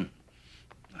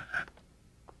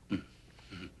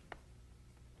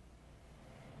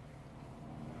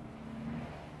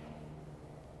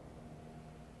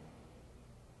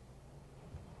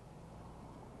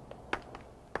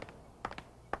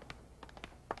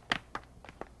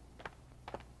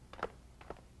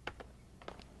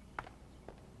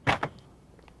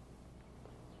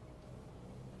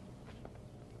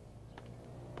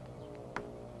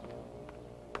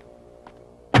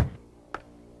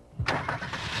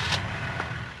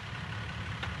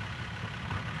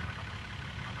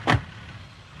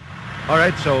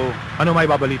 Alright, so ano may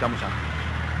babalita mo sa akin?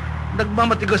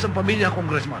 Nagmamatigas ang pamilya,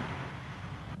 Congressman.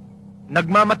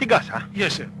 Nagmamatigas, ha?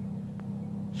 Yes, sir.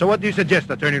 So what do you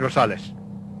suggest, Attorney Rosales?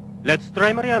 Let's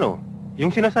try Mariano.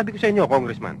 Yung sinasabi ko sa inyo,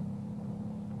 Congressman.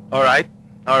 Alright.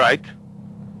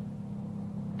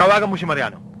 Tawagan mo si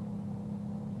Mariano.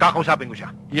 Kakausapin ko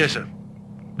siya. Yes, sir.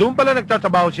 Doon pala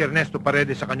nagtatrabaho si Ernesto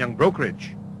Paredes sa kanyang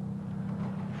brokerage.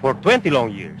 For 20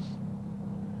 long years.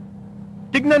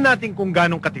 Tignan natin kung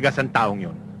ganong katigas ang taong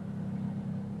yon.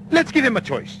 Let's give him a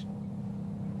choice.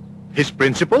 His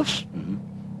principles?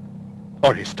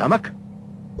 Or his stomach?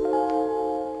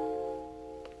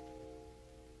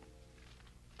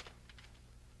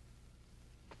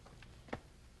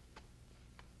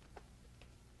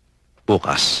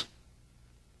 bukas,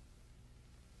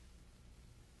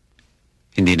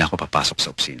 hindi na ako papasok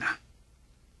sa opisina.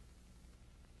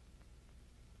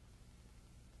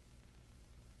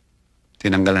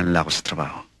 Tinanggalan nila ako sa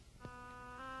trabaho.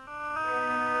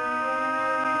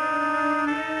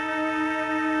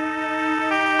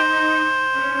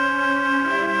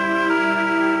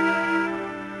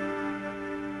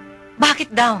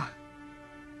 Bakit daw?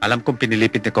 Alam kong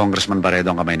pinilipit ni Congressman Barredo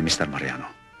ang kamay ni Mr. Mariano.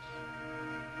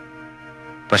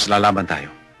 Pues lalaban tayo.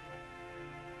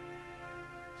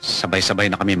 Sabay-sabay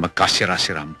na kami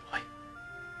magkasira-sira ang buhay.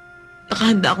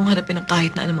 Nakahanda akong harapin ang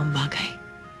kahit na anumang bagay.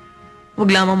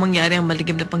 Huwag lamang mangyari ang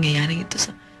maligim na pangyayari ito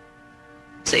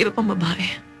sa iba pang babae.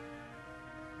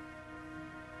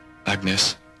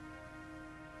 Agnes,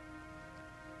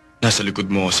 nasa likod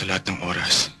mo ako sa lahat ng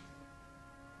oras.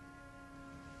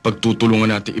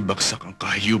 Pagtutulungan natin ibaksak ang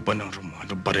kahiyupan ng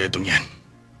Romano Barredong yan.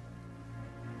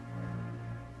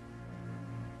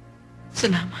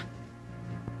 Salamat.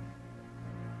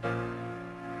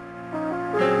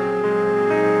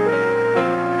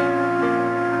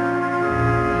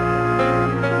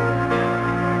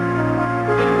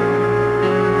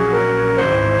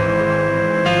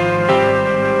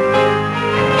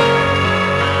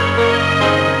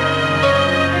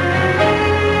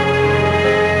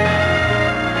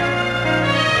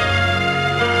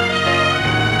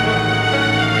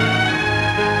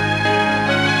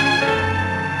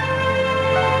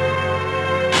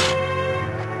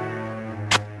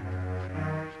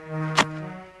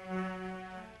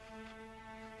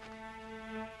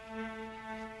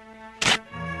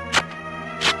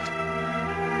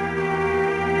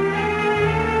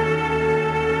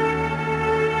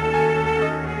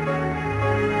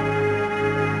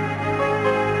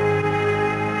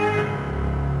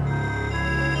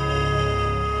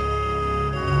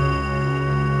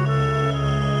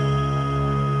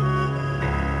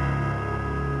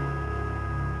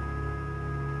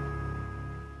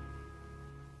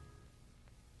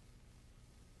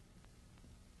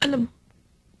 Alam mo,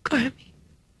 Carmi,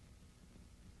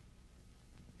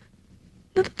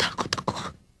 natatakot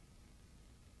ako.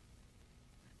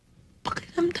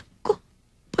 Pakiramdam ko,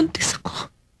 buntis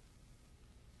ako.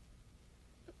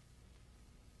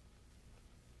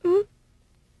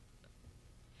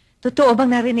 Totoo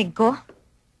bang narinig ko?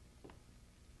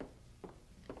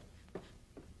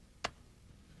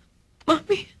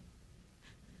 Mami,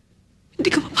 hindi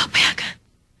ko mapapayagan.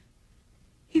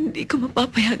 Hindi ko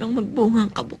mapapayagang magbunga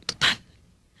ang kabuktutan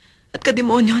at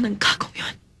kademonyo ng gagong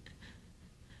yon.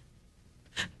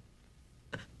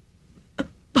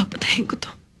 Papatayin ko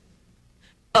to.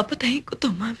 Papatayin ko to,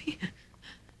 Mami.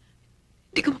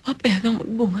 Hindi ko mapapayagang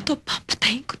magbunga to.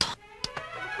 Papatayin ko to.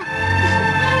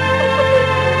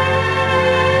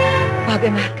 Wag,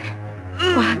 anak.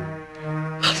 Wag.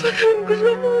 Papatayin ko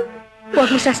siya, Mami. Huwag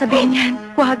mo sasabihin yan.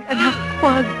 Huwag, anak.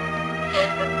 Huwag.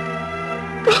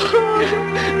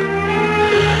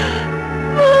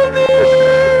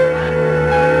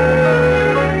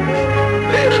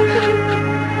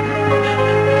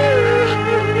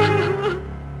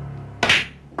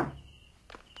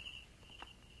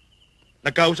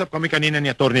 Nagkausap kami kanina ni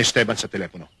Atty. Esteban sa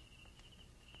telepono.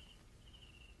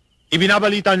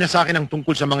 Ibinabalita niya sa akin ang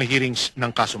tungkol sa mga hearings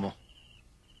ng kaso mo.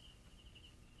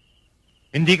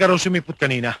 Hindi ka raw sumipot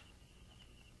kanina.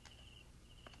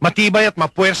 Matibay at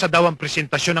mapuwersa daw ang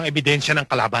presentasyon ng ebidensya ng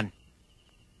kalaban.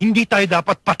 Hindi tayo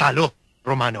dapat patalo,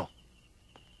 Romano.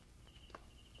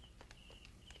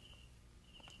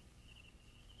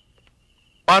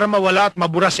 Para mawala at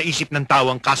mabura sa isip ng tao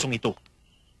ang kasong ito,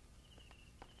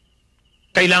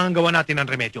 kailangan gawa natin ang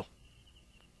remedyo.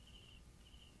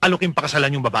 Alukin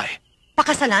pakasalan yung babae.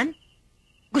 Pakasalan?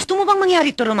 Gusto mo bang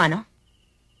mangyari ito, Romano?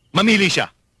 Mamili siya.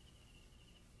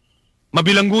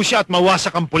 Mabilanggo siya at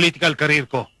mawasak ang political career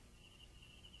ko.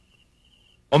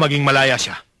 O maging malaya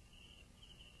siya.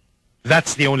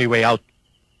 That's the only way out.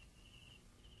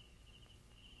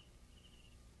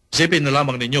 Isipin na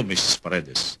lamang ninyo, Mrs.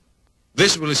 Paredes.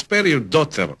 This will spare your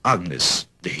daughter, Agnes,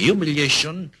 the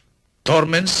humiliation,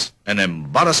 torments, and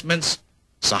embarrassments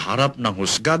sa harap ng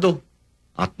husgado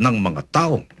at ng mga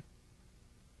tao.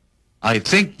 I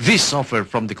think this offer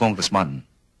from the congressman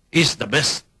is the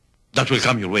best that will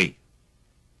come your way.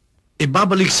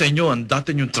 Ibabalik sa inyo ang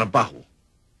dati niyong trabaho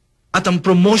at ang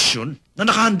promotion na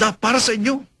nakahanda para sa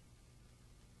inyo.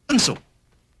 And so,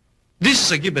 this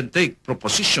is a give and take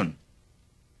proposition.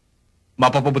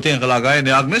 Mapapabuti ang kalagayan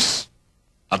ni Agnes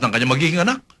at ang kanyang magiging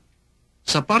anak.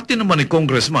 Sa parte naman ni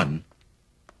Congressman,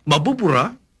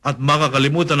 mabubura at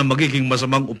makakalimutan ang magiging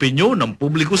masamang opinyon ng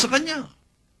publiko sa kanya.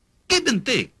 Give and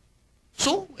take.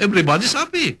 So, everybody's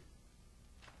happy.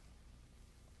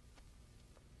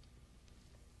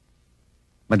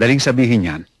 Madaling sabihin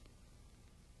yan.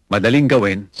 Madaling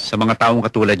gawin sa mga taong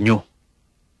katulad nyo.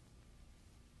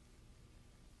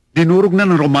 Dinurog na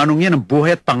ng Romanong yan ang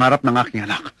buhay at pangarap ng aking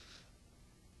anak.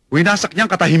 Winasak niyang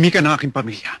katahimikan ng aking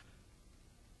pamilya.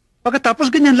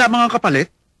 Pagkatapos ganyan lamang ang kapalit?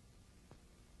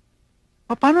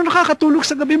 Paano nakakatulog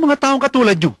sa gabi mga taong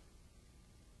katulad nyo?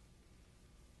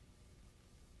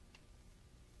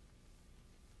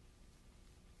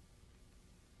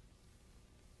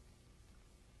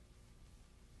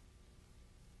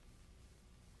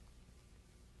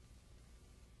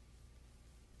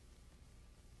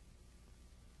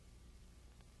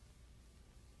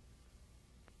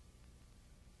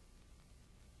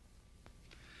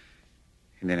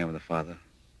 In the name of the Father,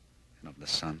 and of the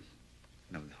Son,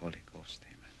 and of the Holy Ghost,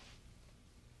 amen.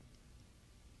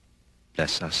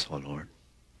 Bless us, O Lord,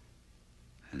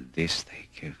 and this thy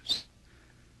gifts,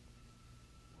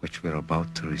 which we're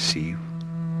about to receive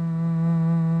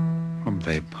from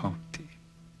thy bounty.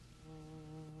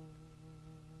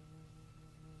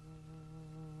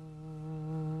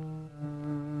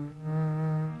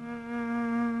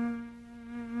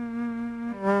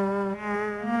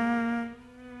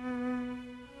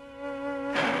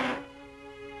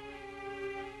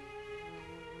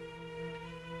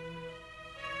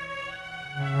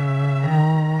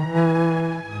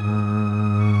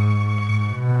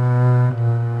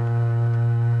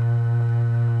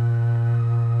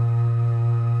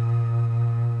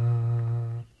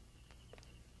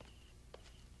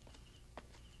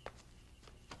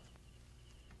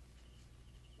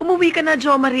 Umuwi ka na,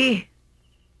 Jo Marie.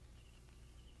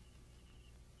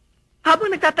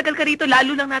 Habang nagtatagal ka rito,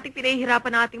 lalo lang nating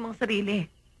pinahihirapan ang ating mga sarili.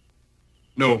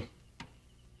 No.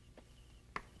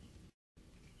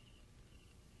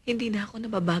 Hindi na ako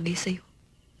nababagay sa'yo.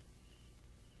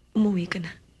 Umuwi ka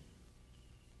na.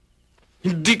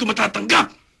 Hindi ko matatanggap!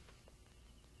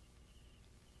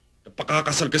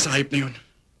 Napakakasal ka sa hayop na yun.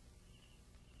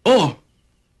 Oo!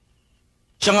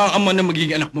 Siya nga ang ama na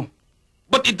magiging anak mo.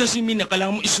 But it doesn't mean na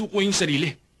kailangan mo isuko yung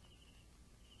sarili.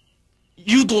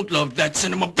 You don't love that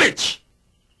son of a bitch!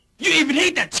 You even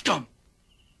hate that scum!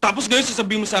 Tapos ngayon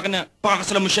sasabihin mo sa akin na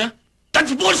pakakasalan mo siya?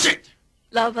 That's bullshit!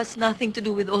 Love has nothing to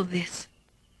do with all this.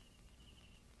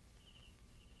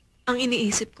 Ang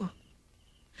iniisip ko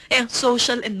ay ang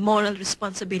social and moral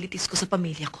responsibilities ko sa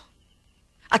pamilya ko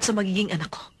at sa magiging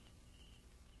anak ko.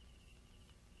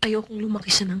 Ayokong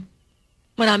lumaki siya ng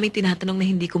maraming tinatanong na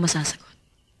hindi ko masasagot.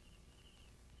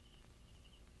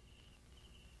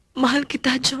 Mahal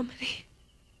kita, Jo Marie.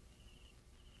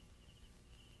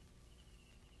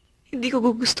 Hindi ko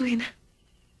gugustuhin na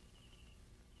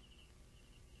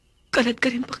kalad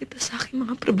ka rin pa kita sa aking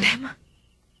mga problema.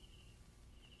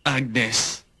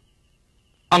 Agnes,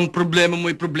 ang problema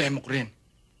mo ay problema ko rin.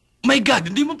 My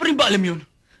God, hindi mo pa rin ba alam yun?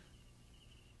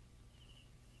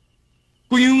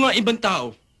 Kung yung nga ibang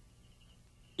tao,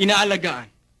 inaalagaan,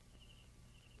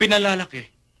 pinalalaki,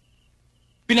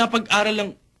 pinapag-aral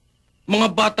lang mga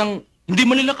batang hindi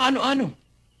man nila kaano-ano.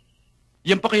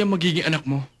 Yan pa kaya magiging anak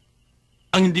mo?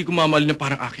 Ang hindi ko mamahal na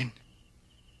parang akin.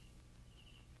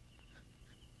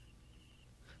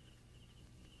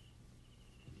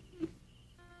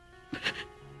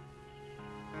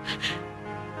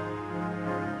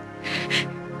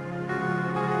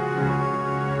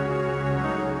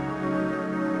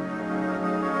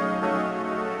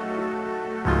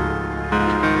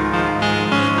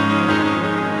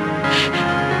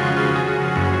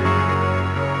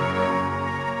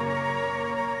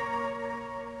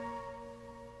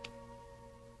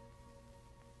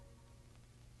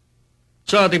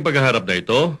 Sa ating paghaharap na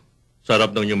ito, sa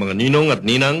harap ng inyong mga ninong at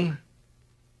ninang,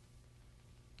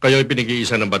 kayo ay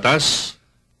pinag-iisa ng batas,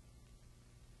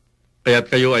 kaya't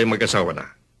kayo ay mag-asawa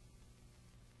na.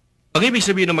 Ang ibig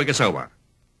sabihin ng mag-asawa,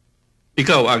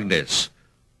 ikaw, Agnes,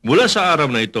 mula sa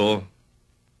araw na ito,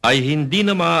 ay hindi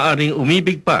na maaaring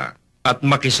umibig pa at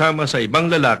makisama sa ibang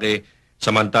lalaki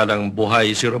samantalang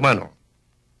buhay si Romano.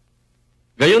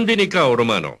 Gayon din ikaw,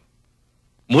 Romano.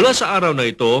 Mula sa araw na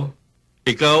ito,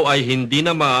 ikaw ay hindi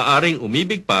na maaaring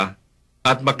umibig pa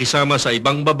at makisama sa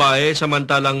ibang babae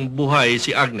samantalang buhay si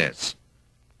Agnes.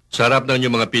 Sa harap ng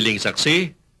inyong mga piling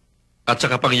saksi at sa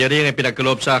kapangyarihang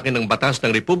pinagkaloob sa akin ng batas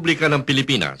ng Republika ng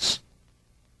Pilipinas,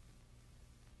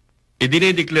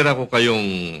 idinideklara ko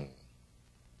kayong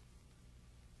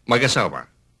mag-asawa.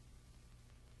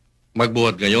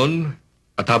 Magbuhat ngayon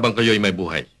at habang kayo ay may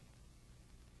buhay.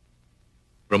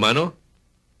 Romano,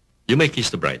 you may kiss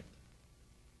the bride.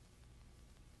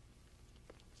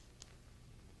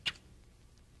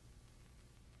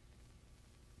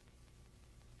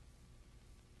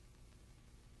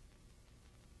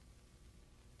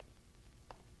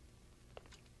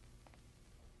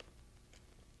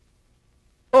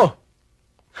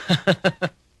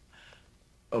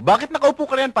 O, bakit nakaupo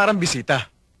ka riyan parang bisita?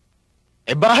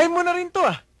 Eh, bahay mo na rin to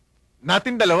ah.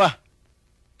 Natin dalawa.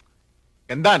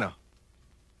 Ganda, no?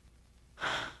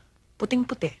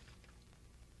 Puting-puti.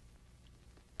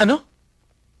 Ano?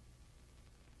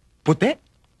 Puti?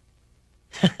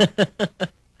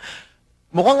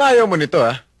 Mukhang ayaw mo nito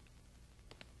ah.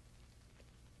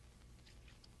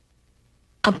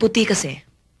 Ang puti kasi,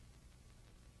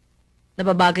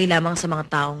 nababagay lamang sa mga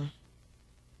taong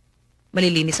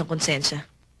malilinis ang konsensya.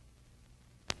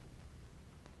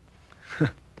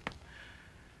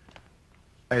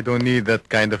 I don't need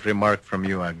that kind of remark from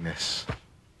you, Agnes.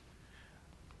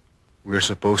 We're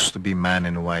supposed to be man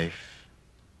and wife.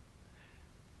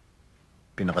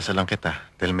 Pinakasalan kita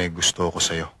dahil may gusto ko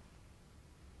sa'yo.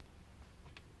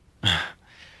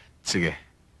 Sige,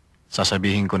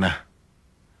 sasabihin ko na.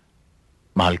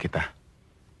 Mahal kita.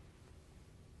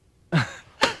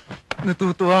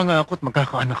 Natutuwa nga ako at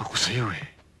magkakaanak ako sa'yo eh.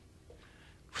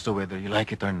 So whether you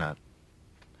like it or not,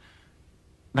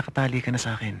 nakatali ka na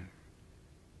sa akin.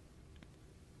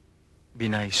 Be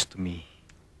nice to me.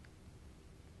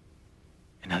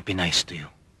 And I'll be nice to you.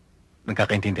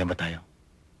 Nagkakaintindihan ba tayo?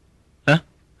 Ha?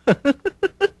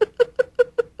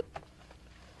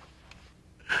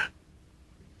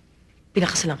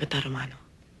 Pinakasalan kita, Romano.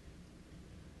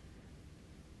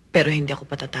 Pero hindi ako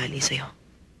patatali sa'yo.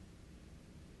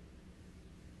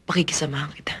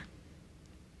 Pakikisamahan kita.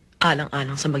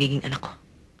 Alang-alang sa magiging anak ko.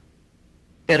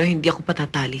 Pero hindi ako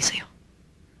patatali sa'yo.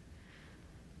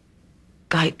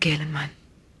 Kahit kailanman,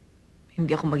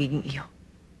 hindi ako magiging iyo.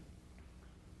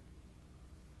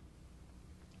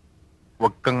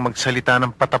 Huwag kang magsalita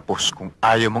ng patapos kung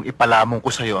ayaw mong ipalamong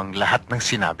ko sa'yo ang lahat ng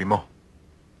sinabi mo.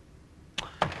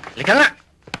 Halika nga!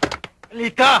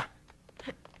 Halika!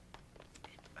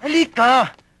 Halika!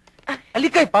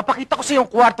 Halika, ipapakita ko sa'yo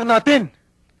ang kwarto natin.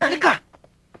 Halika!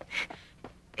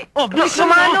 Oh, bilis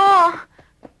mo! Romano!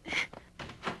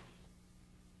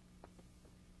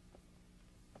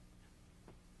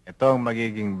 Ito ang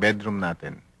magiging bedroom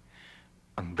natin.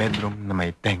 Ang bedroom na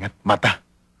may tenga't mata.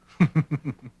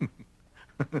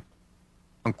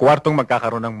 Ang kwartong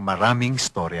magkakaroon ng maraming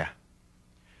istorya.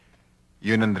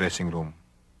 Yun ang dressing room.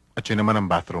 At yun naman ang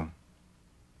bathroom.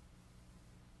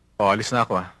 O, alis na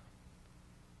ako ah.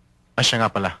 Siya nga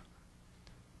pala.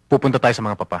 Pupunta tayo sa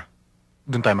mga papa.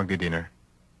 Doon tayo magdi-dinner.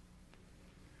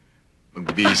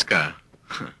 Magbibihis ka.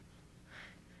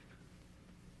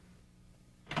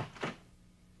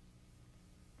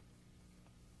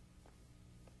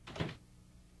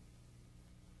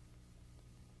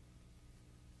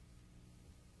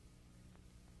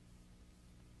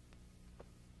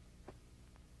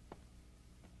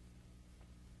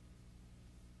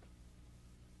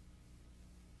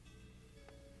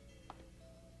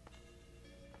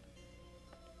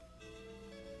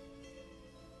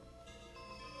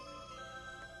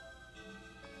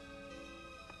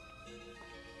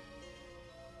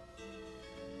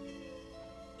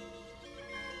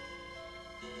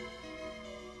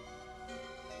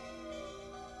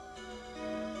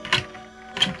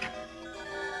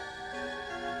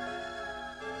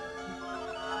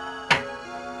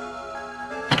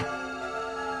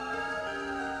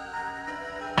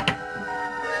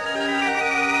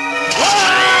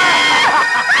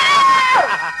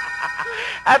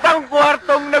 At ang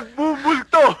kwartong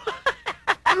nagbubulto.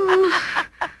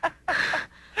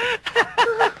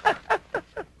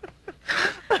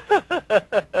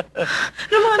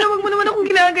 Romano, wag mo naman akong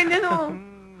ginaganyan, oh.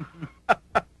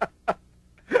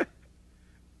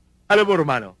 Alam mo,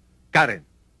 Romano, Karen,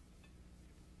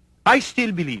 I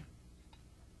still believe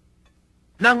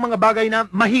na ang mga bagay na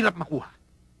mahirap makuha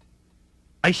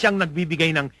ay siyang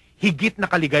nagbibigay ng higit na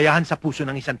kaligayahan sa puso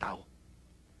ng isang tao.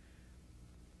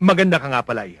 Maganda ka nga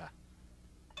pala, Iha.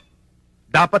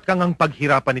 Dapat kang ang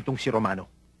paghirapan nitong si Romano.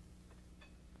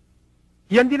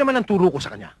 Yan din naman ang turo ko sa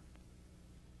kanya.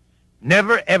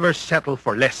 Never ever settle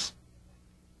for less.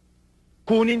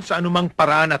 Kunin sa anumang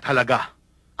paraan at halaga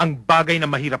ang bagay na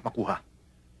mahirap makuha.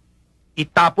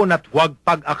 Itapon at huwag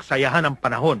pag-aksayahan ng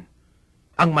panahon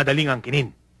ang madaling angkinin.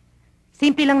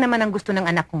 Simple lang naman ang gusto ng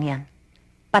anak kong yan.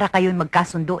 Para kayo'y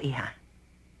magkasundo, Iha.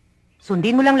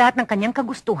 Sundin mo lang lahat ng kanyang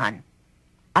kagustuhan.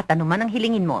 At anuman ang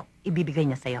hilingin mo, ibibigay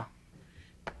niya sa'yo.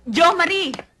 Jo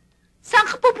Marie, saan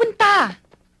ka pupunta?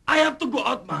 I have to go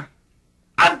out, ma.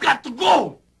 I've got to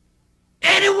go!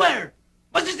 Anywhere!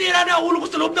 Masisira na ang ulo ko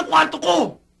sa loob ng kwarto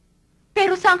ko!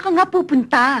 Pero saan ka nga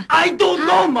pupunta? I don't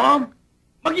know, Mom!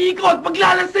 Mag-iikot,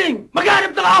 maglalasing,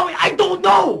 maghanap ng away, I don't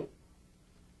know!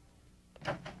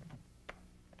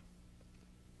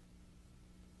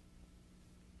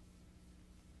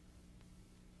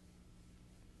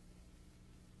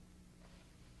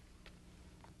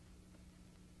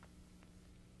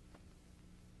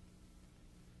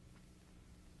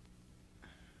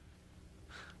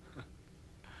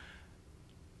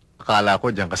 Akala ko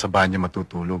diyan ka sa banyo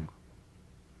matutulog.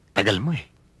 Tagal mo eh.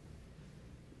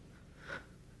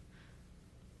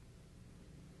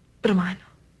 Romano,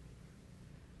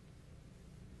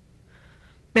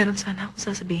 meron sana akong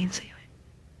sasabihin sa'yo eh.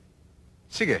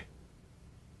 Sige.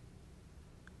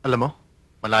 Alam mo,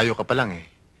 malayo ka pa lang eh.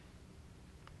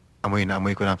 Amoy na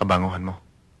amoy ko na ang kabanguhan mo.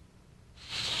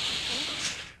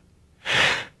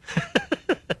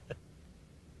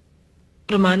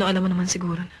 Romano, alam mo naman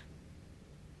siguro na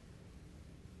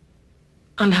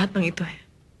ang lahat ng ito eh.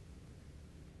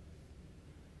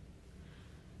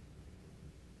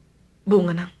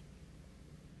 Bunga ng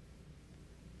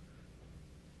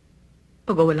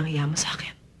pagwawalang hiya mo sa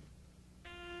akin.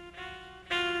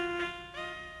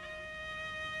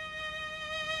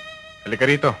 Halika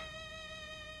rito.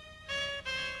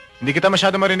 Hindi kita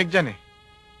masyado marinig dyan eh.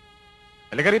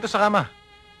 Halika rito sa kama.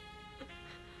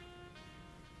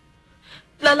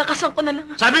 Lalakasan ko na lang.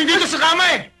 Sabi dito sa kama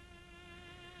eh!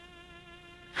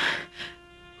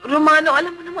 Romano,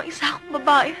 alam mo namang isa akong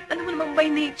babae at alam mo namang by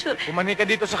nature. Pumani ka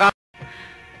dito sa kama.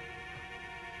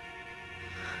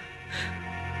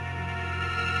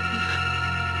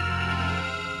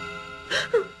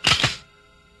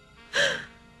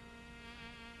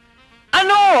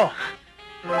 Ano?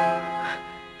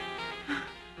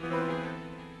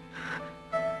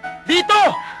 Dito!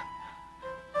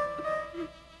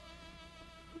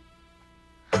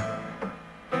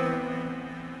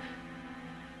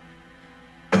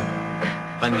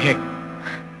 Panhik.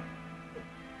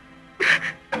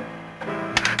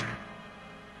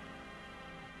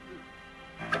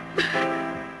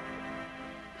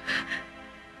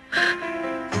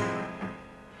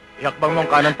 Iakbang mo ang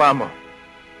kanang paa mo.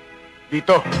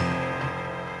 Dito.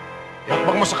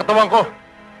 Iakbang mo sa katawan ko.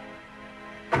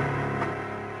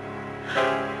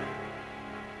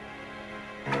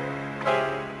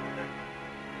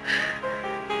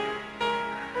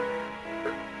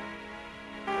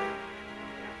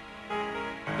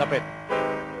 Lapit.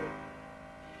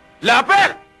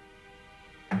 Lapit!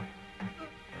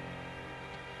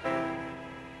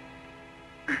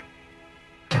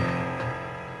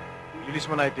 Ililis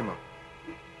mo na itim mo.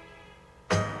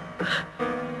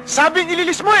 Sabing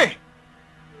ililis mo eh!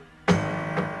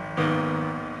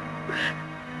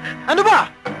 Ano ba?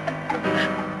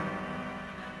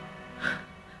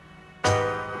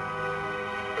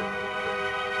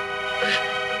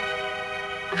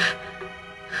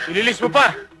 Ililis mo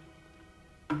pa!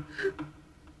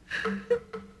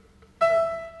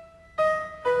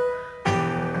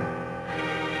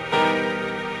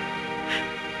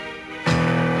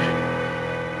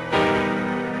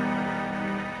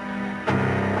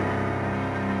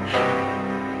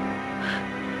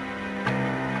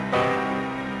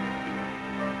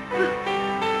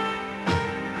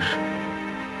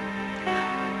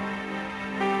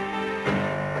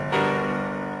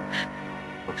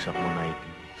 Bagsak mo na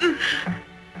itim.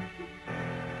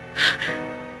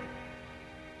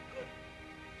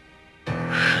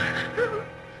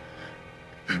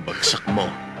 Bagsak mo.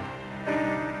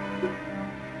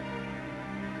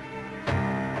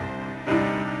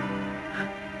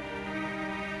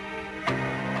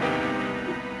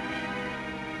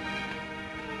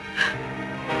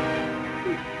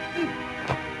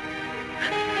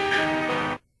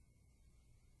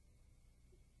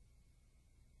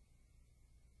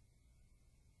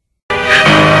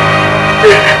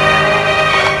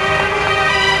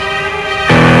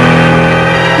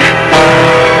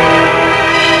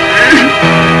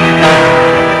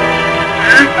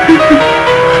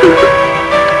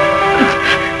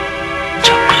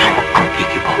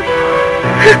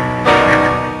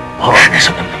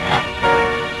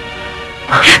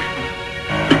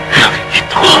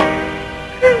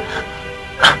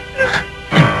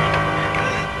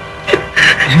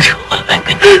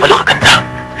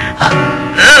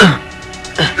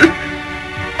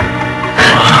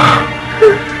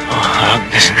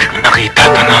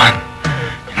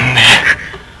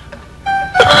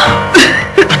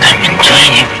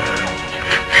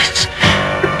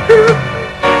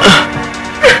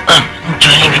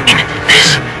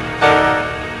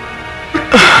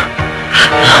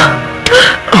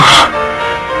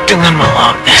 Tingnan mo,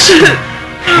 Agnes.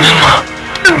 Tingnan mo.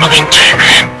 Mag-enjoy ka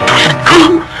rin tulad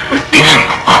ko. Tingnan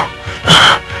mo ko.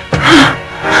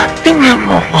 Tingnan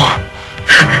mo ko.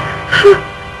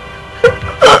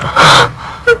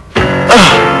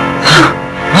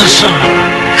 Masarap.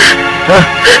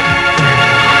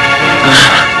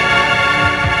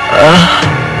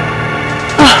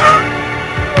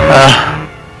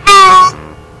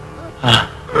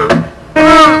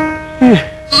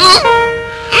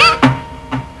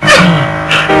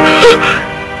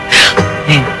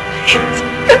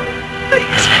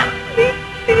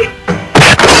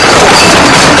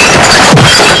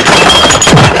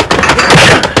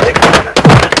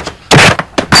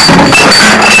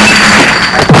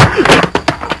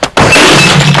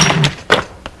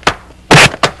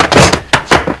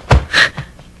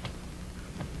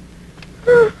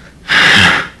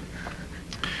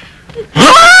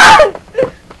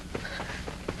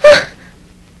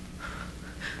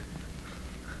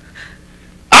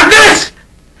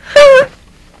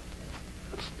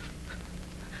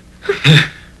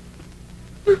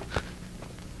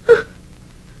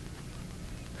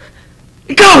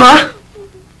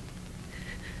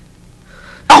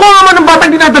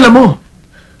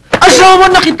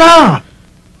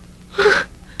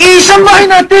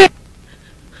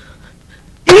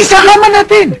 Hindi sa kama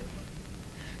natin.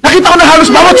 Nakita ko na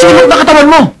halos bawat sulok na katawan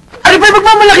mo. Ano pa yung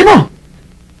magmamalaki mo?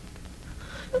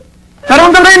 Pero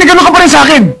hanggang ngayon, gano'n ka pa rin sa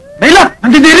akin. Naila,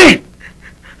 nandidiri.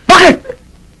 Bakit?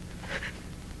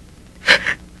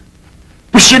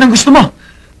 Push yan ang gusto mo.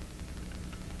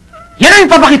 Yan ang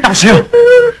ipapakita ko sa'yo.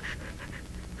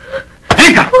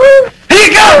 Halika!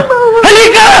 Halika!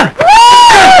 Halika!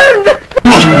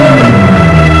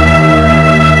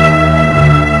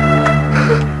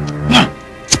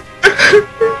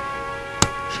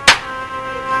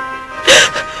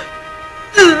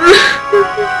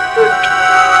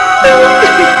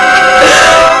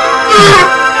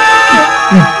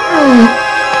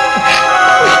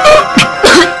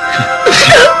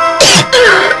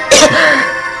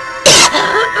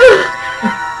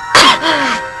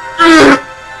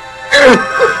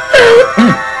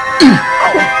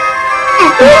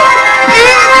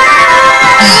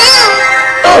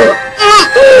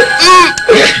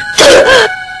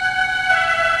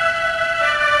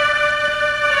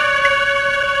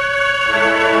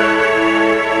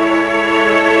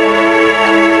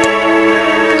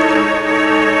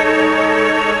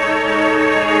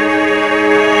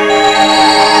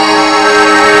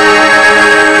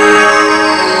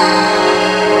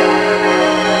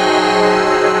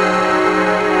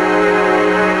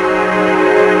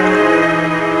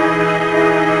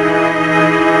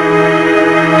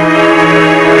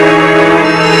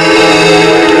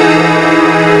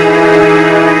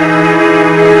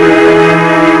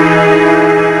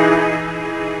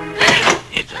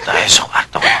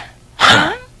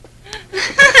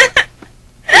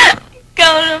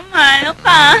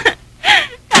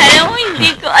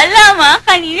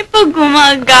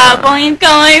 Gumagapang yung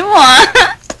kamay mo, ah.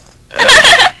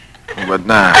 Ba't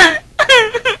na?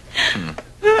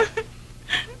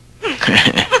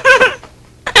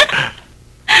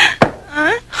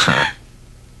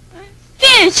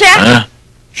 Sino siya?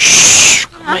 Shhh!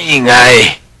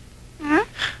 Maingay.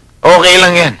 Okay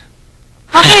lang yan.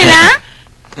 Okay na?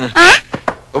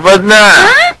 Ba't na?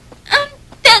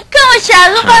 Teka,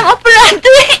 masyado kang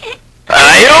apurado eh.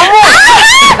 Ayaw mo!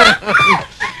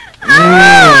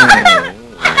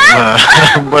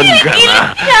 Bad ka na.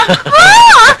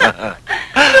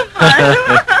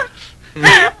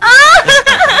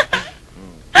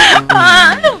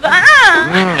 Ano ba?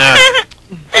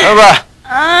 Ano ba?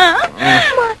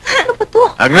 Ano ba to?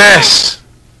 Agnes!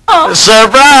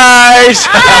 Surprise!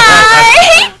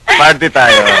 Party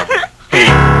tayo.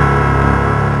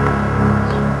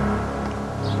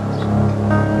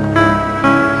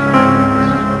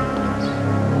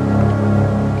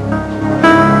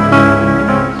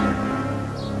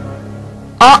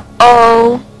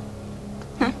 Uh-oh.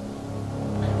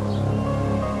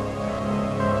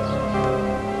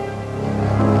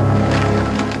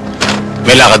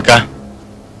 May lakad ka?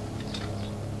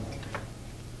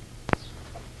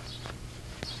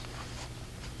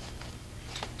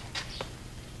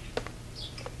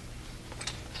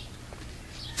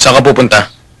 Saan ka pupunta?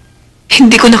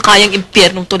 Hindi ko na kayang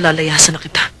impyernong to, lalayasan na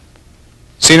kita.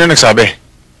 Sino nagsabi?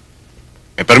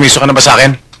 May permiso ka na ba sa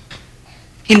akin?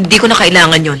 Hindi ko na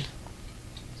kailangan yon.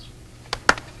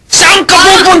 Saan ka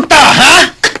pupunta, ha?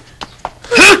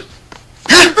 Ha?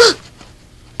 Ha?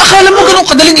 Akala mo ganun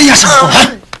kadaling layasan ko, ha?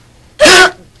 Ha?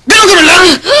 Ganun lang?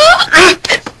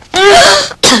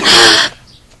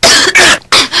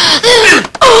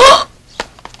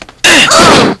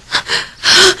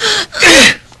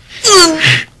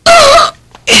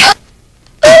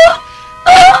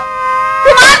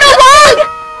 Romano, wag!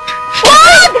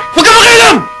 Wag! Huwag ka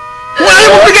makialam! Kung ayaw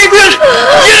mo bigay ko yan,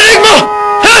 yarinig mo!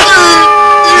 Ha?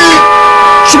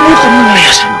 Subukan mo na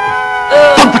layasan ako.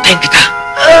 Papatayin kita.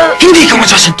 Hindi ka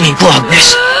masasantuhin ko,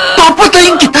 Agnes.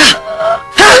 Papatayin kita.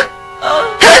 Ha?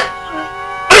 Ha?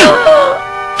 Ano?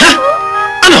 Ha?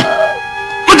 Ano?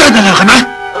 Madadala ka na?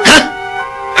 Ha?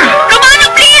 Romano,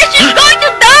 please! She's going to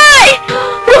die!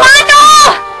 Romano!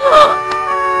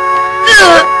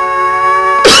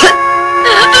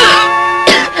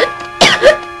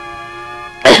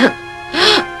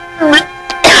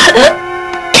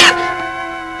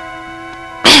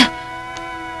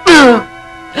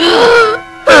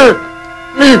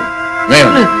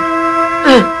 Ngayon,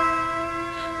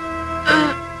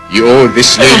 you owe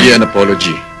this lady an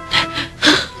apology.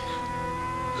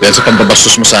 Dahil sa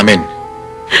pambabastos mo sa amin.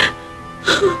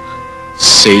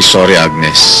 Say sorry,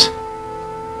 Agnes.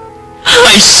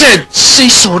 I said,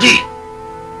 say sorry.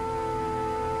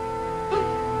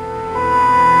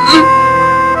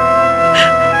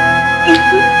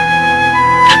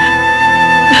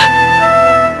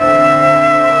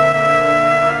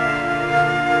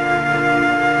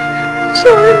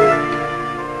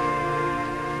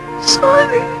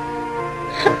 Sorry.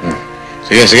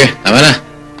 Sige, sige. Tama na.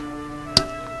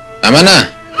 Tama na.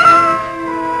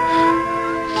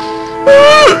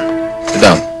 Sit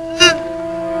down.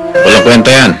 Walang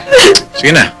kwenta yan.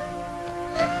 Sige na.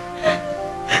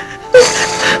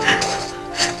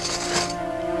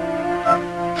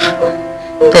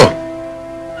 Go.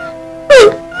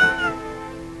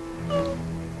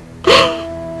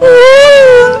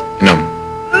 Inom.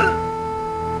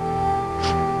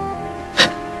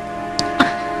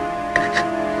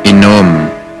 Inom.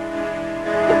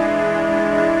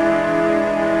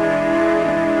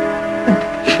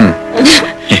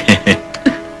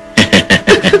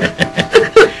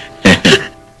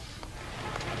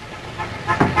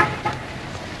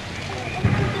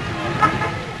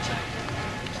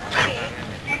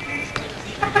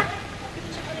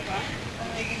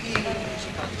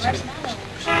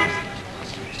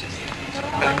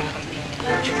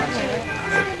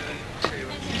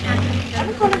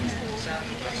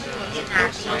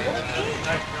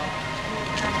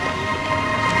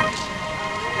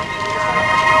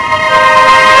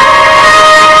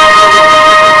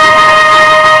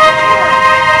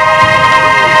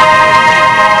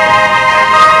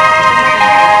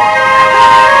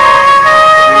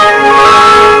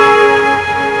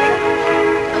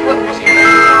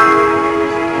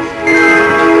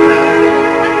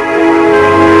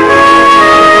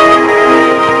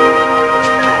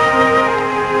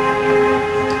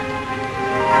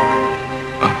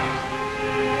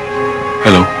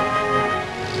 Hello.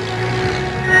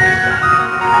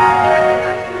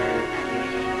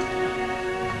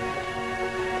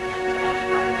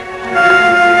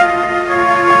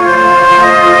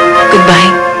 Goodbye.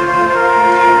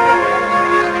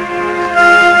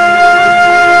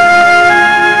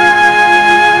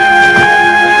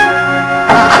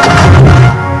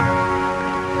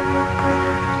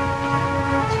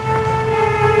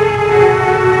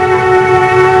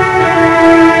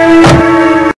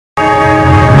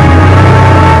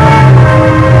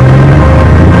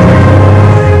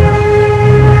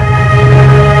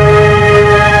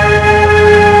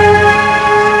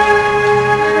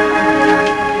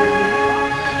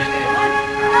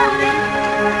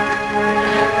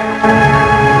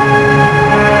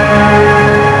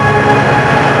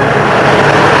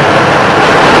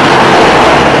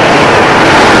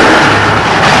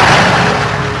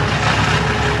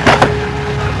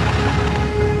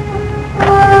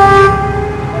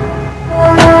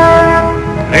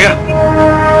 Teka.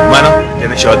 Kumano?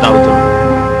 Yan ang showdown to.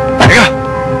 Teka!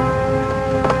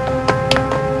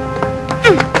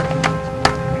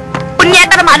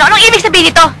 Punyeta naman, anong ibig sabihin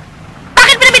nito?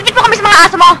 Bakit pinabitbit mo kami sa mga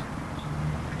aso mo?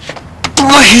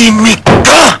 Tumahimik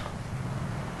ka!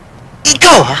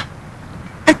 Ikaw, ha?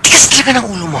 Ang tigas talaga ng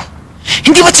ulo mo.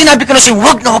 Hindi ba't sinabi ko na sa'yo,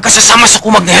 huwag na huwag ka sasama sa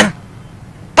kumag na yan?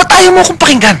 Ba't ayaw mo akong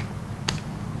pakinggan?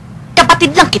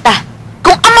 Kapatid lang kita.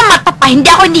 Kung ang mamata pa, hindi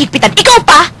ako hinihigpitan. Ikaw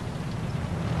pa?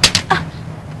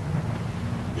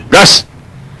 Gus!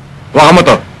 Huwag mo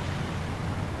to.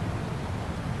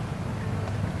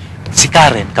 Si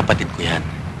Karen, kapatid ko yan.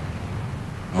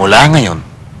 Mula ngayon,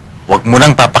 huwag mo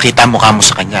nang papakita ang mukha mo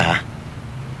sa kanya, ha?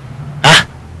 Ha?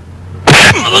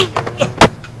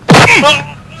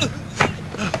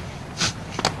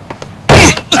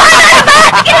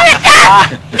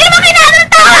 Hindi mo kailangan ng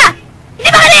tawa! Hindi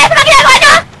ba kanina sa mga ginagawa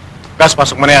niyo? Gus,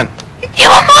 pasok mo na yan.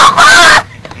 Iwan mo ako!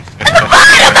 Ano ba?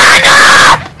 Ano ba? Ano?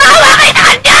 Maawa kayo sa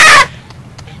kanya!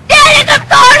 Derek, I'm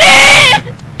sorry!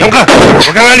 Yan ka!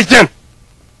 Huwag kang alis dyan!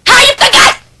 Hayop ka,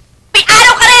 Gas! May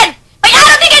araw ka rin! May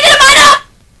araw din kayo dinamano!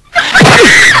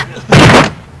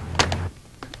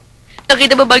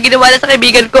 Nakita mo ba ang ginawa na sa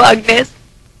kaibigan ko, Agnes?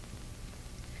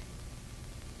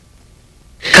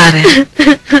 Karen.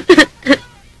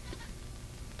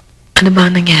 Ano ba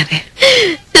ang nangyari?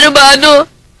 Sino ba ano?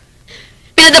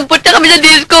 Pinadampot na kami sa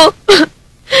disco.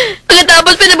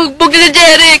 Pagkatapos pinabugbog na si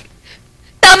Jeric.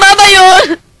 Tama ba yun?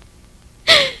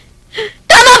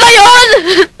 Tama ba yun?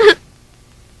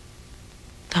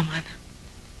 Tama na.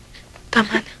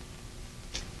 Tama na.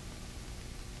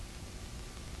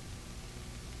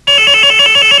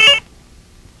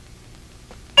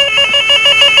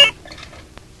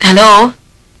 Hello?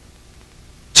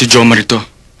 Si Jomar ito.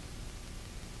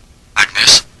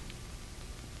 Agnes?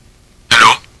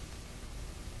 Hello?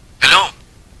 Hello?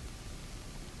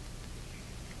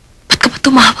 Ba't ka ba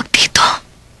tumawag dito?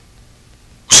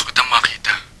 Gusto kitang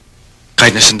makita.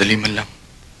 Kahit na sandali man lang.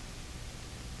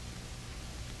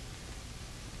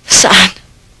 Saan?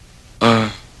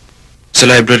 Sa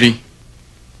library.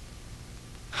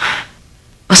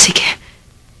 O sige.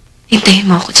 Hintayin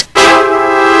mo ako dyan.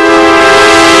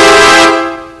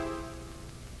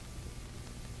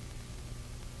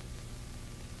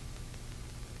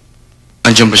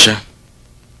 Andiyan ba siya?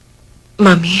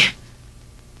 Mami,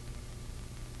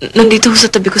 nandito sa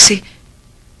tabi ko si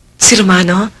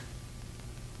Romano.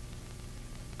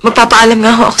 Magpapaalam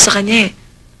nga ho ako sa kanya eh.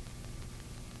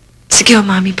 Sige ho,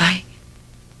 Mami, bye.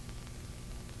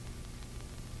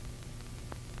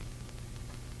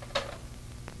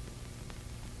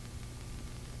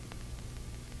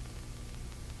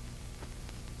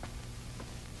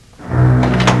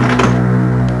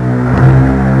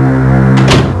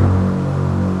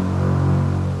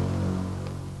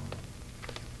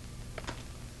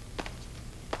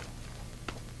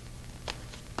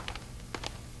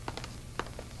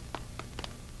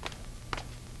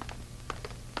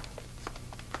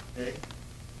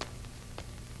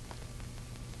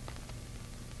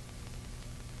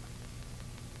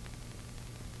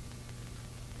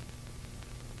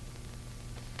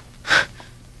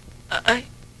 Ay.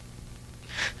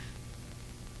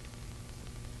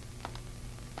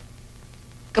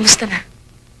 Kamusta na?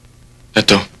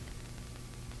 Eto.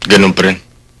 Ganun pa rin.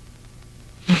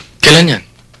 Kailan yan?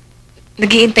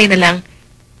 Nag-iintay na lang.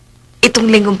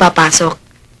 Itong linggong papasok.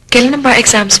 Kailan ang bar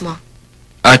exams mo?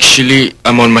 Actually,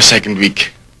 I'm on my second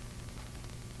week.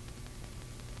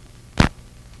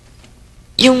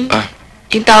 Yung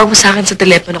tawag mo sa akin sa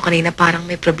telepono kanina parang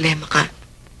may problema ka.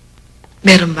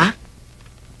 Meron ba?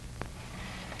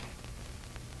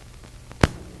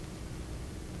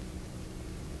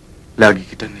 Lagi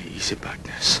kita naiisip,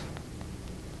 Agnes.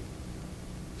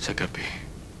 Sa gabi,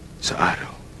 sa araw,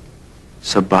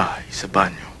 sa bahay, sa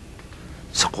banyo,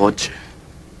 sa kotse,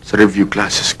 sa review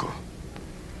classes ko.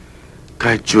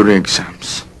 Kahit during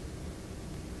exams,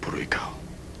 puro ikaw.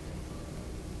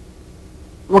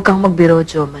 Huwag kang magbiro,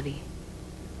 Jo Marie.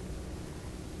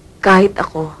 Kahit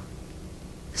ako,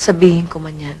 sabihin ko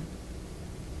man yan,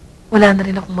 wala na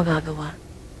rin akong magagawa.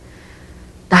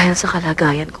 Dahil sa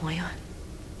kalagayan ko ngayon.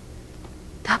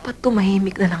 Dapat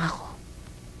tumahimik na lang ako.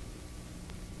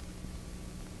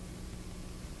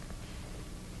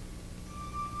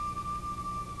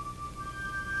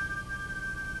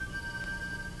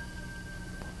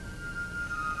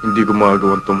 Hindi ko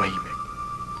magagawang tumahimik.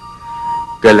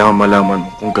 Kailangan malaman mo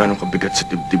kung gaano kabigat sa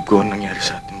dibdib ko ang nangyari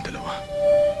sa ating dalawa.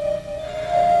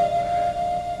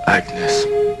 Agnes,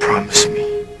 promise me.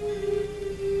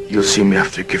 You'll see me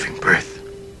after giving birth.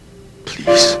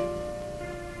 Please.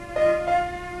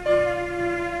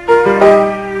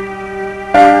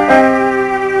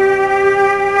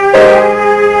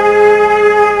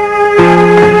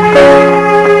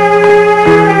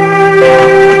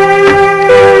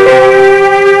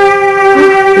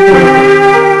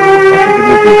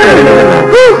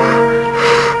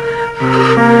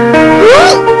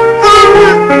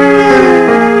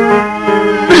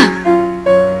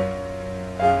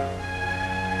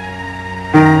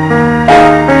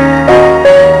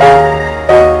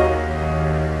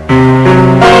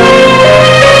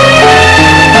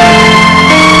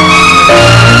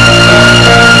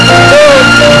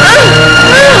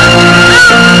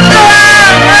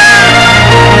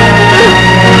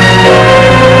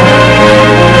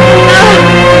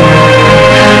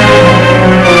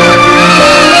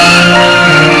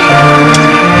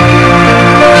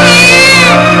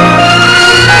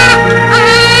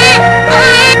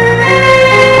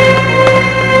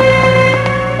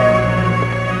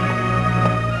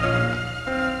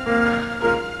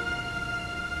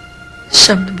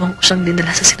 Siyam na buwan ko siyang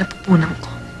dinala sa sinapupunan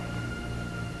ko.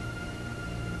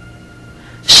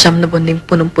 Siyam na buwan din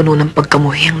punong-puno ng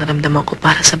pagkamuhi ang naramdaman ko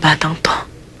para sa batang to.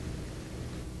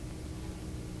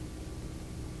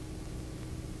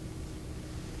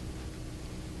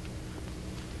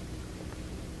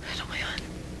 Pero ngayon,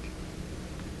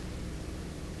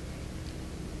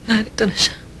 narito na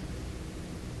siya.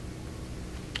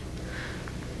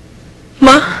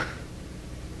 Ma?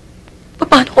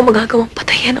 Paano ko magagawang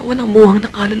patayan ang walang muwang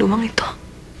na kaluluwang ito?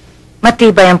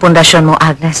 Matibay ang pundasyon mo,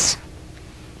 Agnes.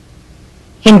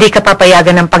 Hindi ka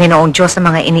papayagan ng Panginoong Diyos sa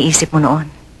mga iniisip mo noon.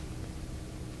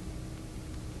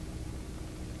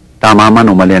 Tama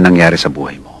man o mali ang nangyari sa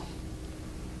buhay mo.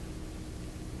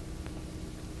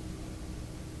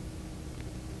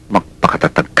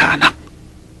 Magpakatatag ka, anak.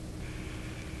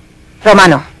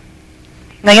 Romano,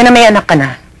 ngayon na may anak ka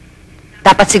na,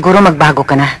 dapat siguro magbago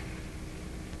ka na.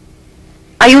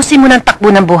 Ayusin mo ng takbo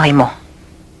ng buhay mo.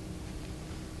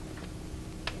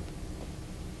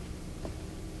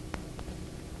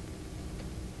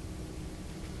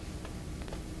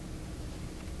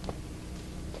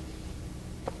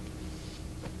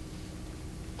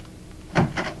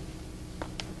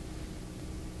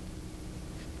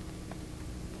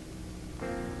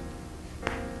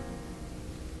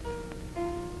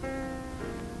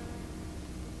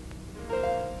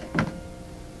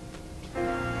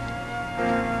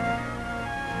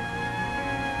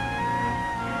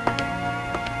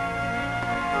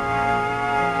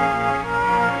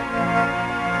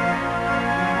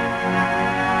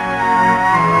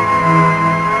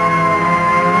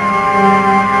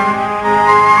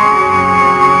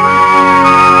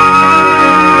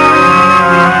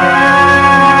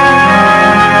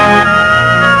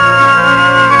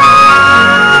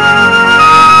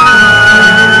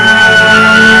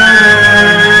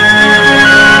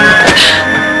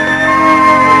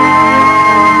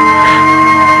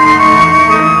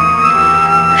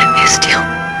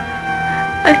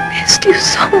 missed you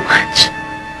so much.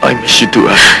 I miss you too,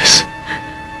 Agnes.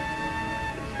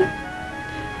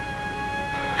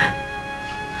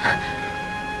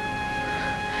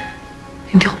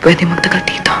 Hindi ko pwede magtagal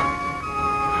dito.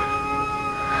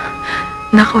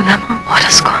 Nakaw lamang ang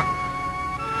oras ko.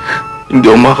 Hindi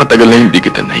ako makakatagal na hindi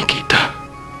kita nakikita.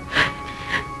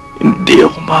 Hindi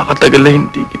ako makakatagal na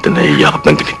hindi kita naiyakap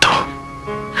ng ganito.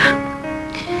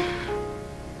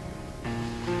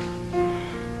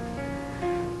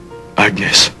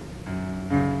 Agnes,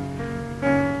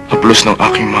 haplos ng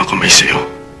aking mga kamay sa'yo.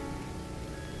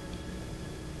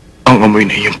 Ang amoy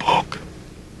na iyong buhok.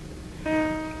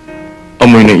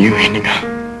 Amoy na iyong hininga.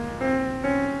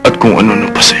 At kung ano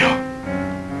pa sa'yo,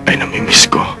 ay namimiss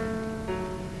ko.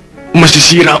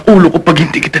 Masisira ang ulo ko pag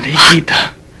hindi kita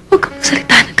nakikita. Huwag kang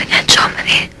magsalita ng ganyan,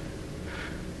 Jomari.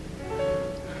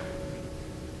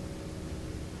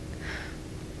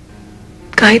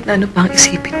 Kahit na ano pa ang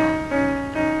isipin mo,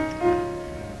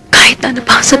 kahit na ano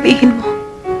pa ang sabihin mo,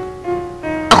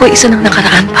 ako'y isa ng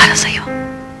nakaraan para sa'yo.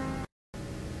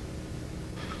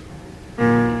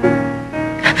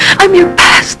 I'm your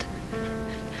past.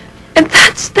 And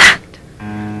that's that.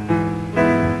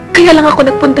 Kaya lang ako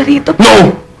nagpunta rito.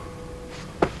 No!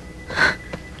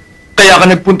 Kaya ka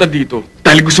nagpunta dito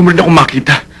dahil gusto mo rin akong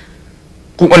makita.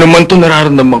 Kung ano man ito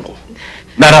nararamdaman ko,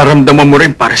 nararamdaman mo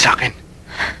rin para sa akin.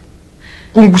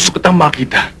 Kung gusto kitang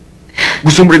makita,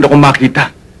 gusto mo rin akong makita.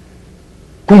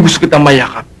 Kung gusto kitang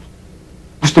mayakap,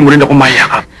 gusto mo rin akong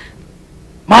mayakap.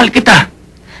 Mahal kita.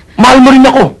 Mahal mo rin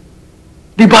ako.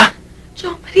 Di ba?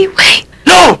 Jomari, wait.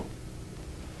 No!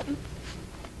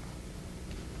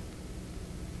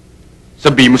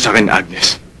 Sabihin mo sa akin,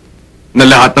 Agnes, na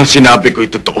lahat ng sinabi ko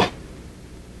ay totoo.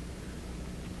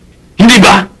 Hindi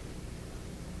ba?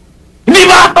 Hindi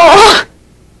ba? Oo!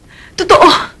 Totoo!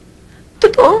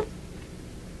 Totoo!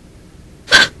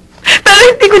 Pero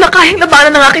hindi ko na kayang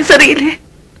labanan ng aking sarili.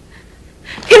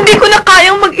 Hindi ko na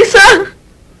kayang mag-isa.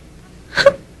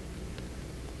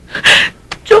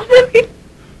 Jomari,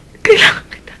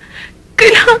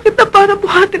 kailangan kita para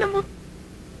buhatin ang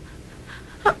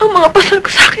mga pasal ko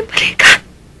sa aking balikan.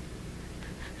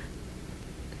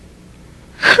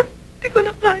 Hindi ko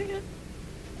na kaya.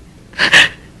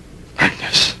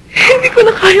 Agnes. Hindi ko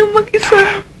na kayang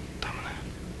mag-isa. Tama na.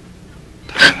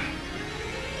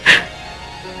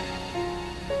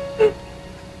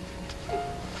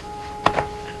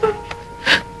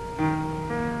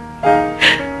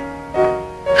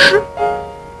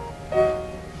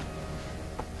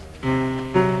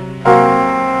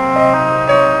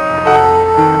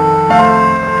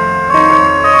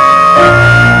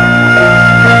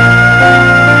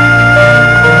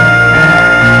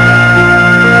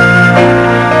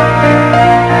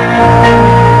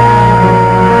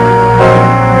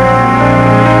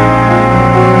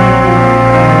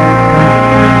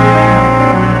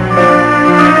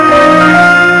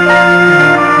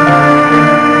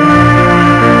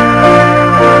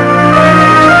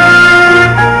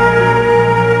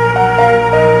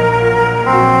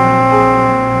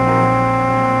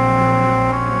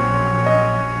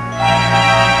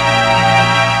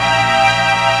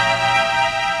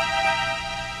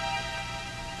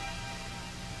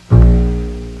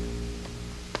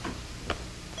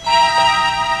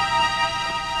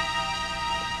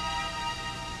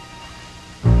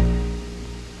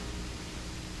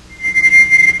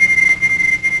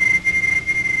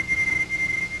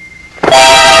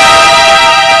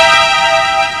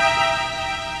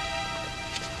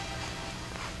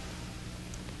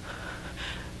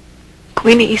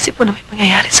 Kung iniisip mo na may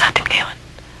mangyayari sa atin ngayon.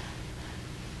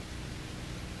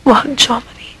 Wag,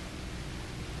 Jomari.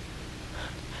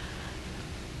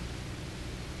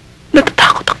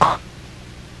 Natatakot ako.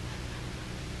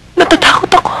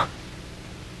 Natatakot ako.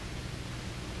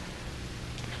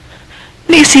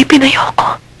 Naisipin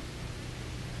ayoko.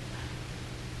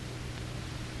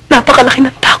 Napakalaki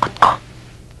ng takot ko.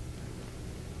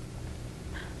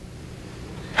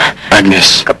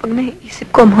 Agnes. Kapag naiisip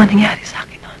ko ang mga nangyari sa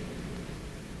akin noon.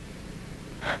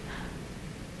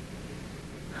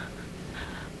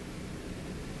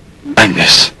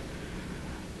 Agnes.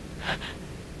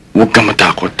 Huwag kang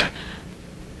matakot.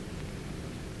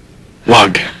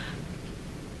 Huwag.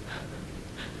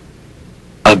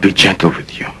 I'll be gentle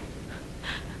with you.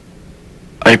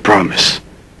 I promise.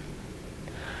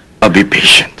 I'll be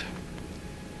patient.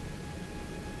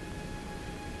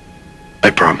 I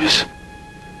promise.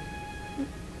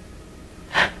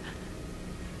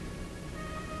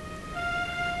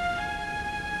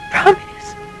 Promise.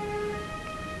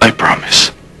 I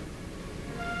promise.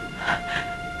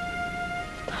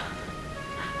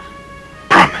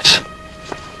 Promise.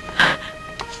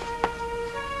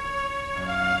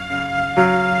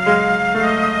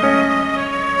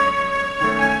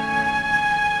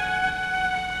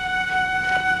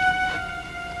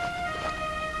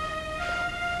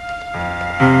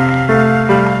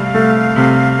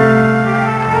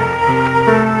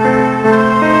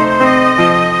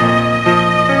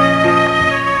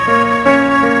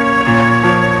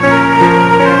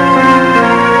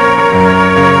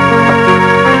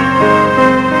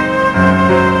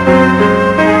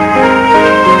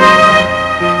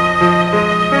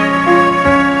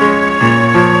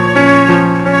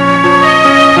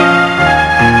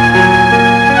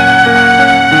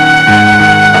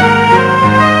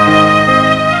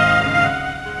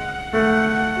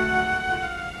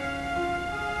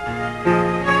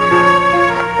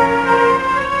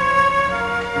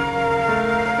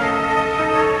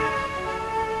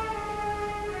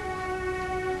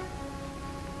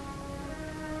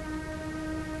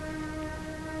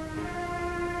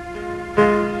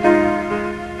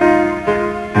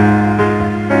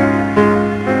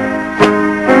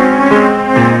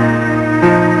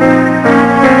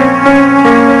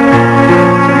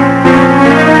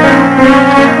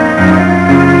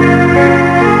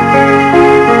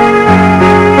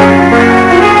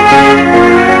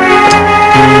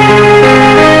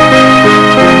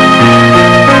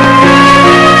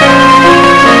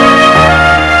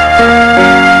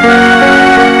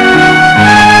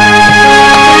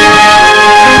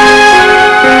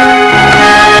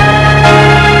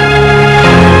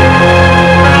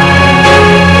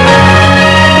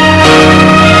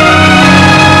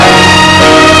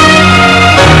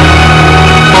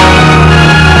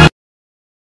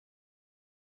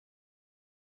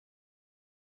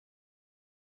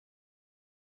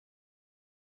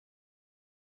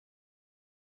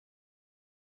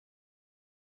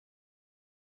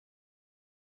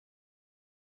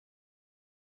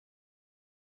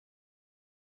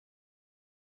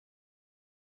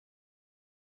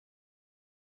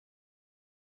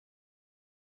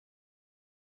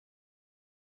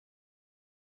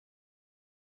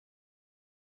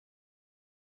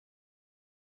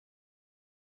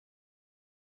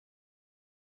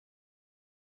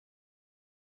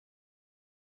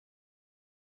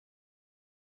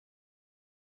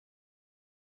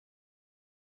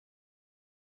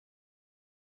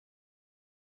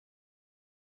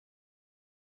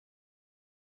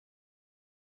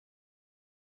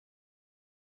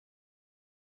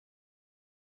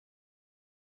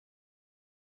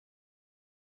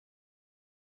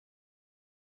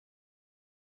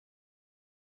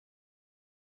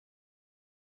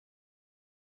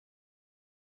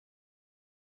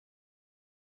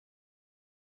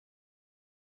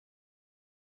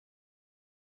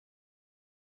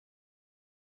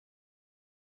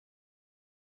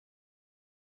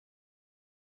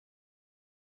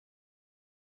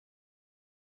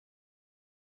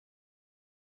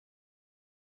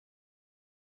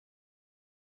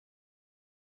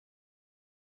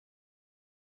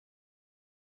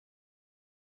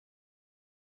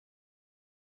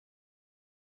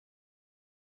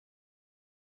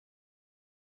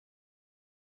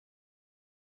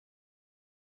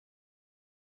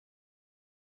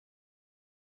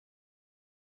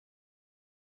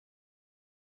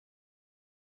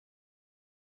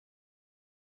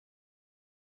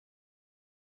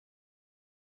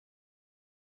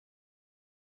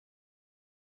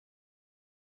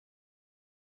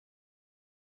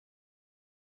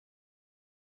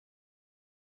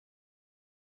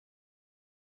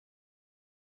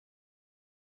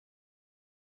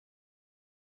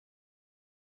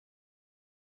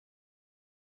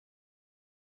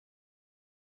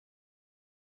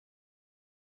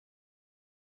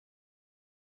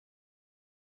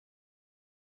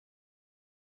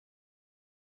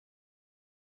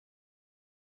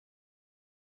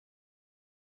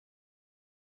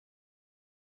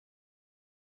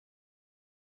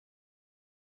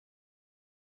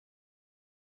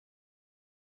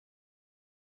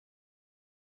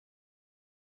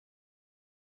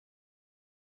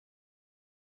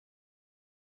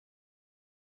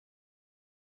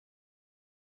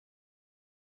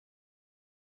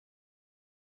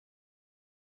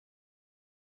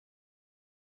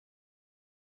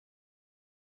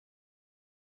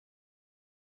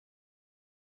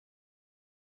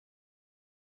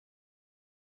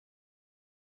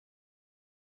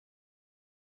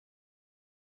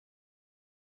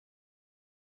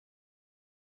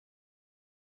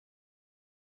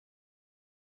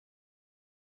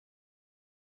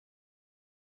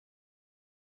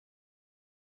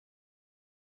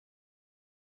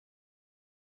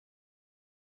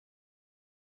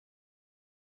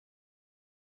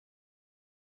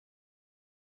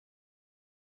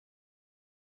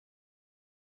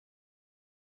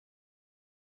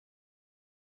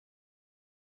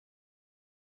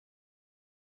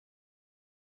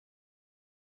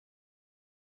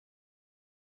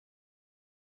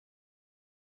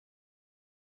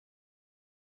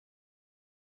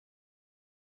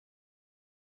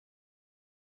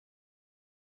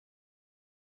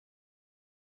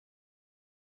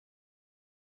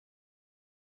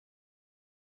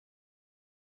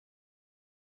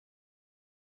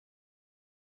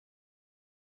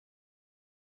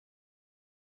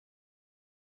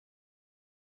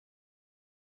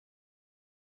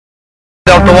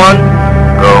 Delta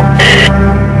 1, Go.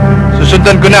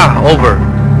 susundan ko na. Over.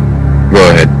 Go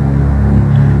ahead.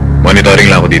 Monitoring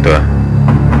lang ako dito, ah.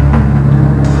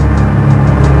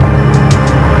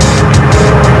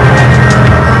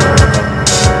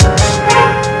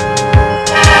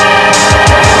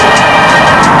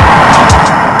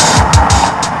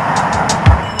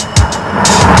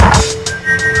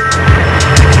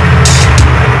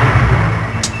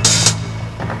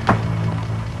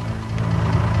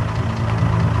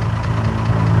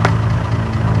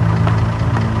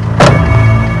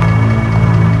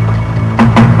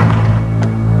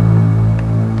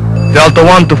 Delta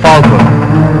 1 to Falcon.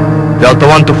 Delta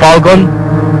 1 to Falcon.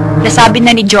 Nasabi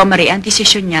na ni Jo Marie ang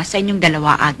desisyon niya sa inyong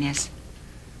dalawa, Agnes.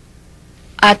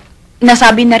 At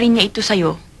nasabi na rin niya ito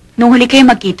sa'yo nung huli kayo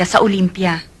magkita sa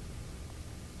Olympia.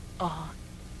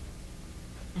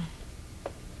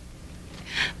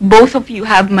 Both of you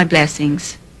have my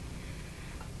blessings.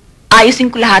 Ayusin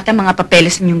ko lahat ang mga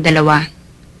papeles ninyong dalawa.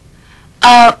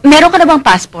 Meron ka na bang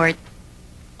passport?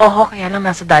 Oo, kaya lang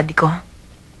nasa daddy ko.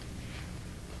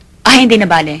 Hindi na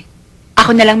bale. Ako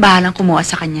na lang bahalang kumuha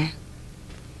sa kanya.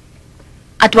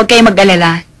 At huwag kayong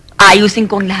mag-alala. Ayusin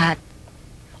ko ang lahat.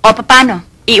 O, paano?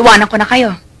 Iiwanan ko na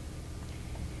kayo.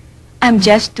 I'm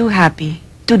just too happy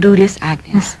to do this,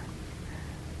 Agnes.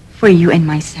 For you and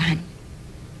my son.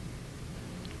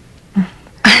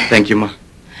 Thank you, Ma.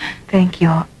 Thank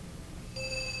you.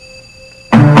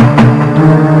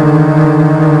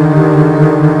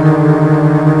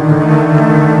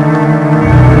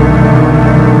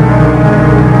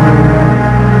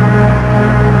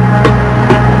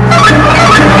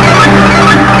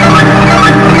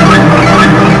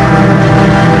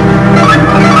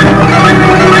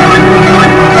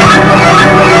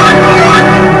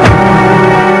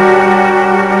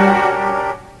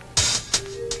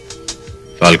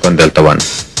 Falcon Delta 1.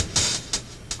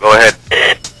 Go ahead.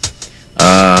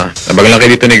 Nabagal lang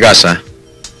kayo dito ni Gas, ha?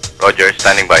 Roger,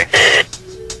 standing by.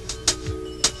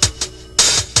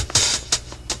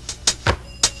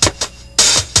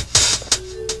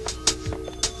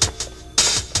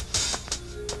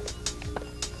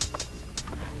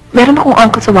 Meron akong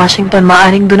uncle sa Washington.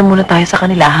 Maaring doon na muna tayo sa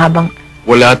kanila habang...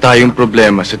 Wala tayong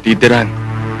problema sa titiran.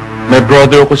 May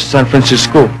brother ako sa San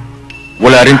Francisco.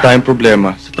 Wala rin tayong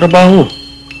problema sa trabaho.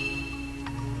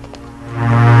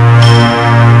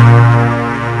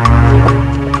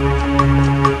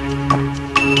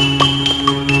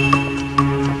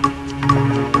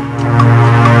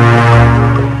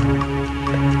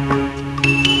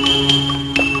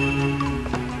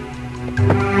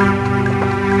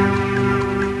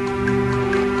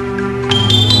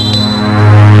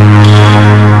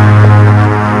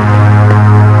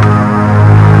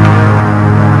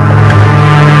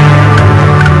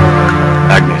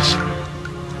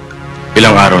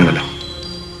 Ilang araw na lang,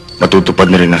 matutupad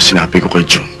na rin ang sinabi ko kay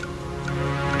June.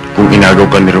 Kung inagaw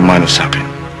ka ni Romano sa akin,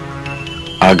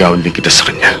 agawin din kita sa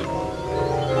kanya.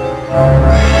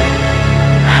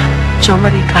 Jo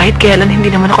Marie, kahit kailan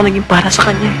hindi naman ako naging para sa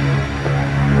kanya.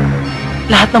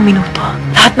 Lahat ng minuto,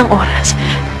 lahat ng oras,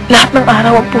 lahat ng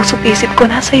araw ang puso't isip ko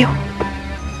nasa iyo.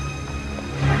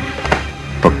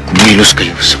 Pag kumilos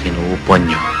kayo sa kinuupuan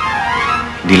niyo,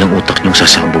 hindi lang utak niyong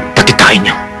sasabog, pati tayo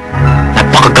niyo.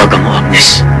 Napakagaga mo,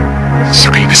 Agnes.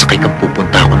 Sakay na sakay kang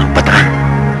pupunta ako ng Bataan.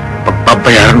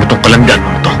 Pagbabayaran mo tong kalamdaan mo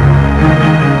na to.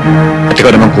 At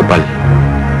ikaw naman, Kupal.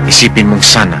 Isipin mong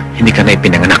sana hindi ka na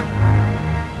ipinanganak.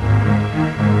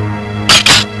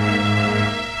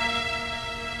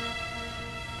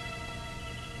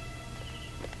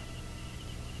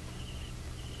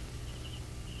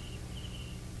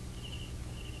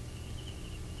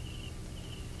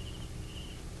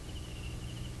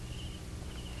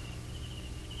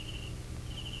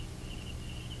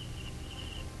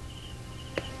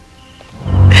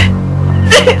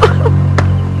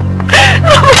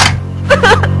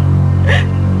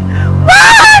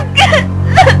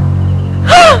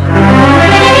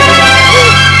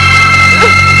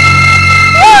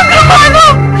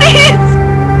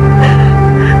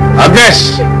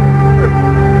 Agnes!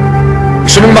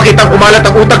 Gusto mong makitang kumalat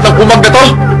ang utak ng kumag na to?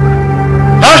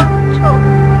 Ha?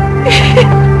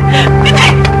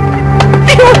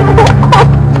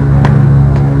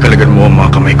 Kalagan mo ang mga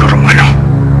kamay ko, Romano.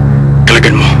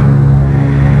 Kalagan mo.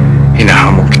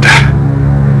 Hinahamog kita.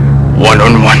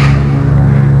 One-on-one.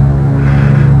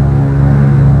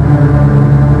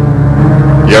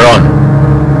 You're on.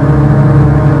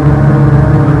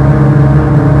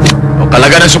 O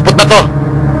kalagan ang supot na to.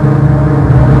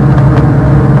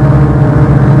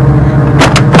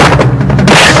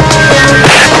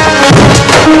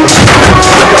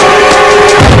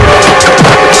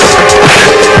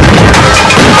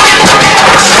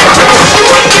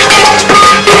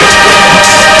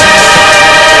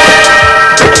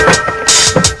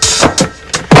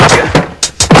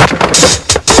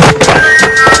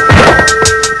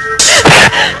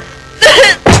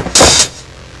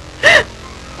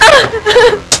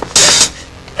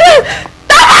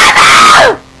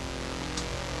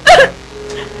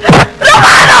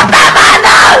 Romano, tama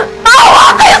na! Maawa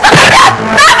kayo sa kanya!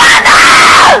 Tama na!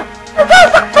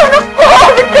 Nasasaktan ako!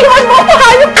 Bitiwan mo ako!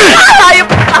 Hayop ka! Hayop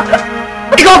ka!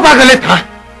 Ikaw ba galit, ha?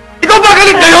 Ikaw ba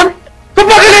galit ngayon? Ikaw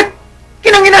ba galit?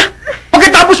 Kinangina!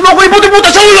 Pagkatapos mo ako ibuti-buta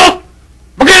sa ulo!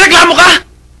 Magreklamo ka?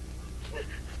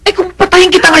 Ay, kung patayin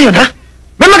kita ngayon, ha?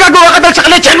 May magagawa ka dahil sa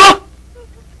kaletsyan mo?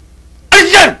 Alis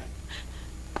dyan!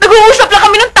 Nag-uusap lang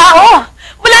kami ng tao.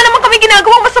 Wala naman kami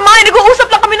ginagawang masama eh. Nag-uusap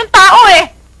lang kami ng tao eh.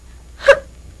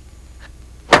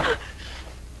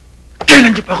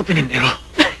 Kailan niyo pa ako pinindero?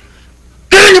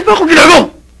 Kailan niyo pa ako ginago?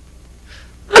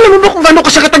 Alam mo ba kung gaano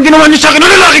kasakit ang ginawa niyo sa akin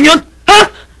ng lalaking yun? Ha?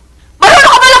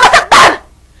 Marunong ka palang masaktan!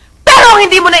 Pero ang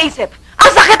hindi mo naisip,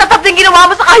 ang sakit at tatlong ginawa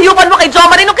mo sa kahiyupan mo kay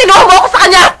Jomari nung kinuha mo ako sa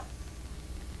kanya!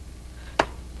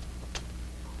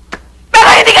 Pero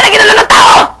hindi ka na ginalo ng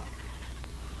tao!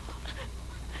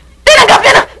 Tinanggap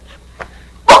niya na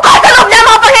buka sa loob niya ang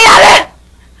mga pangyayari!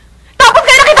 Tapos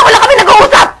ngayon nakita ko lang kami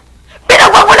nag-uusap!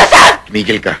 Binagwag mo na siya!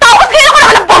 Tumigil ka. Tapos ngayon ako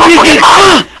naman ang pumupugin mo!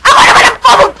 Ako naman ang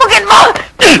pumupugin mo!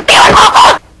 Iwan mo ako!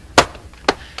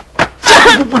 Saan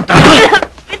ka pupunta, ha?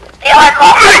 Iwan mo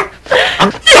ako!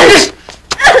 Agnes!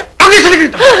 Agnes, halika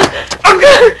dito!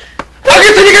 Agnes!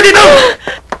 Agnes, halika dito!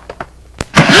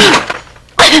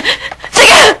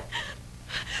 Sige!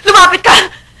 Lumapit ka!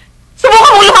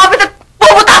 Subukan mong lumapit at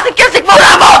puputasin ka ang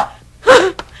sikmura mo!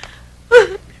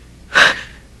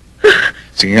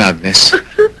 Sige nga, Agnes.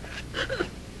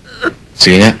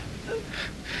 Sige nga.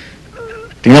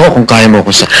 Tingnan ko kung kaya mo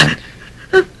akong saktan.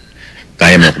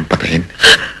 Kaya mo akong patayin.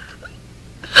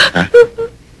 Ha?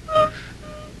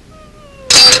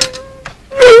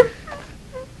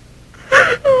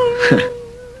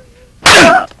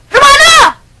 Romano!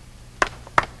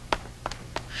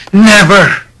 Never!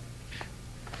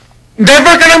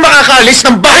 Never ka nang makakaalis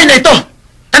ng bahay na ito!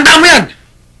 Tandaan mo yan!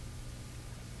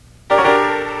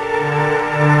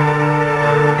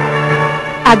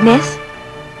 Agnes?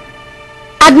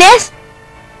 Agnes?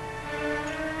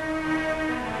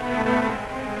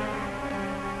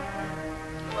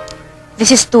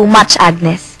 This is too much,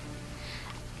 Agnes.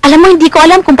 Alam mo, hindi ko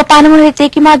alam kung paano mo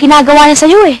na-take yung mga ginagawa niya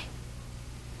sa'yo eh.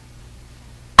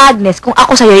 Agnes, kung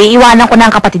ako sa'yo, iiwanan ko na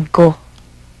ang kapatid ko.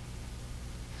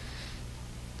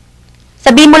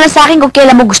 Sabihin mo lang sa akin kung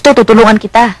kailan mo gusto, tutulungan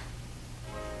kita.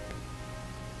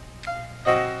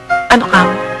 Ano ka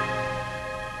mo?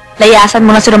 Layasan mo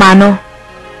na si Romano.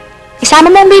 Isama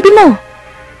mo ang baby mo.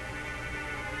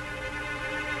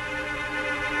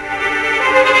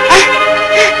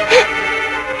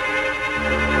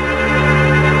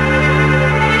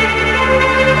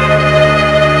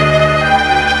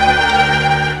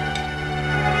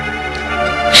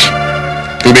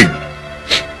 Tubig.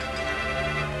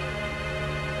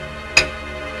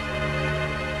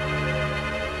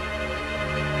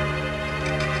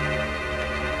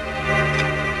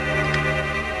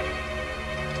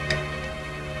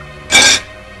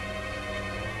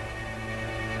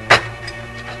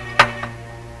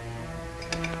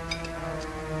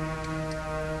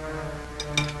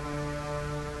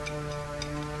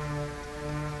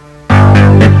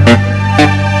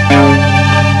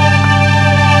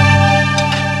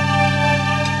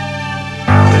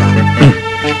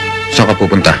 Saan ka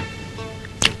pupunta?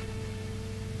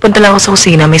 Punta lang ako sa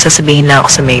kusina, may sasabihin lang ako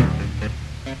sa maid.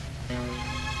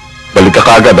 Balik ka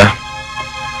kaagad, ha?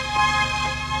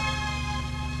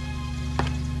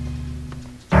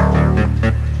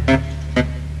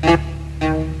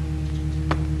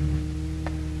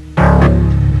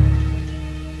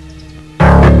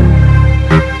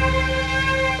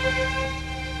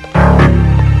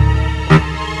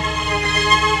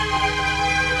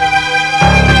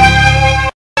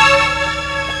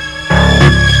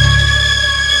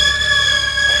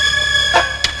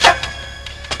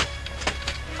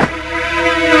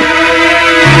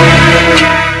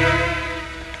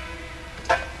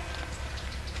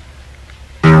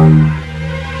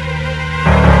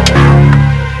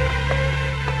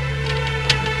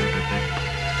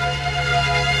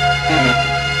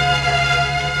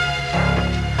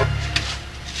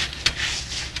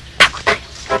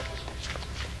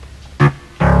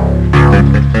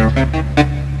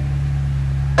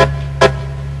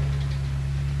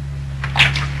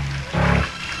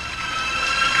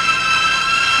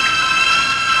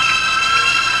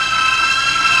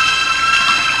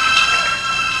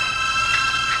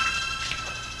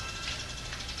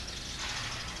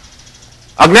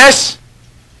 Agnes!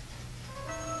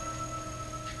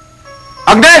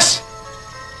 Agnes!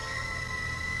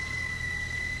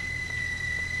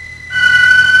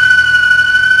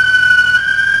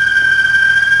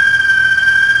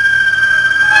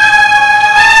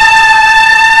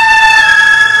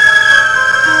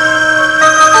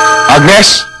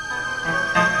 Agnes!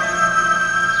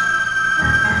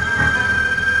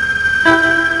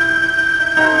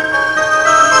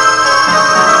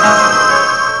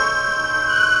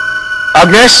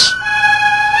 Agnes!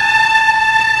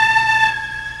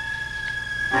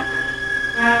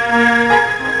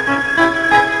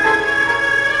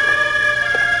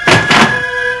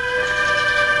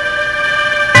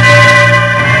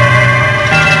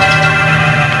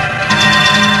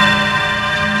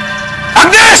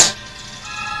 Agnes!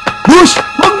 Bus!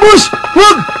 Wag, Bus!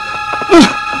 Wag!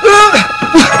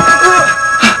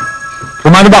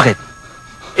 Romano, bakit?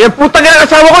 Eh, putang ina ng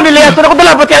asawa ko, nilayasan ako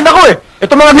dala, pati anak ko eh.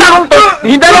 Ito mga kakong to,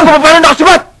 hindi alam kung paano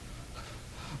nakasubat.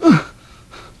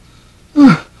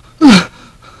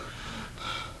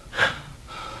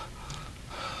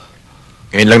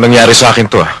 Ngayon lang nangyari sa akin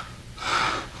to, ah.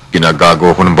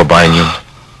 Ginagago ako ng babaeng yun.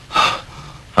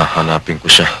 Hahanapin ko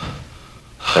siya.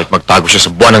 Kahit magtago siya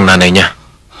sa buwan ng nanay niya.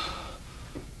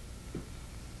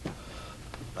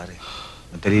 Pare,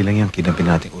 madali lang yan kinampi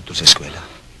nating utol sa eskwela.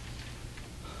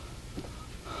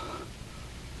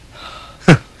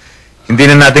 Hindi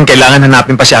na natin kailangan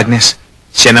hanapin pa si Agnes.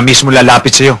 Siya na mismo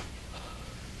lalapit sa'yo.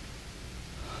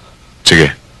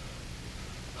 Sige.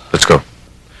 Let's go.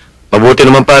 Mabuti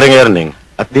naman paring Erning.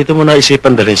 At dito mo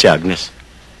naisipan dalhin si Agnes.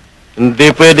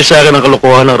 Hindi pwede sa akin ang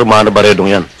kalokohan ng Romano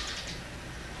Baredong yan.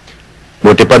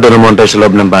 Buti pa doon naman tayo sa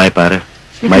loob ng bahay, pare.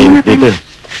 Mainit dito eh.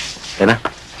 Kaya na.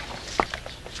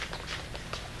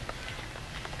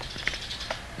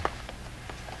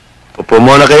 Upo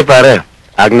muna kayo, pare.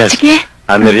 Agnes. Sige.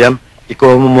 Miriam,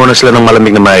 ikuha mo muna sila ng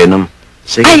malamig na mainom.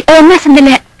 Sige. Ay, oo nga,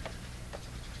 sandali.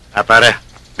 Pare,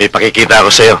 may pakikita ako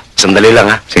sa'yo. Sandali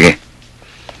lang, ha? Sige.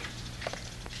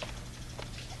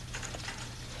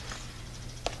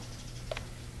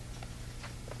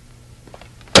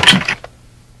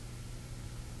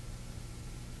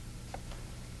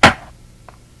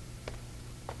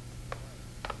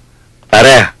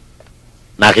 Pare,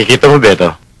 nakikita mo ba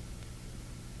ito?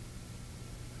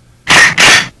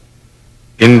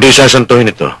 Hindi sasantuhin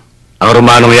ito. Ang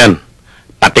Romanong yan,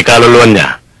 pati kaluluwan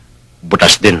niya,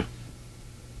 butas din.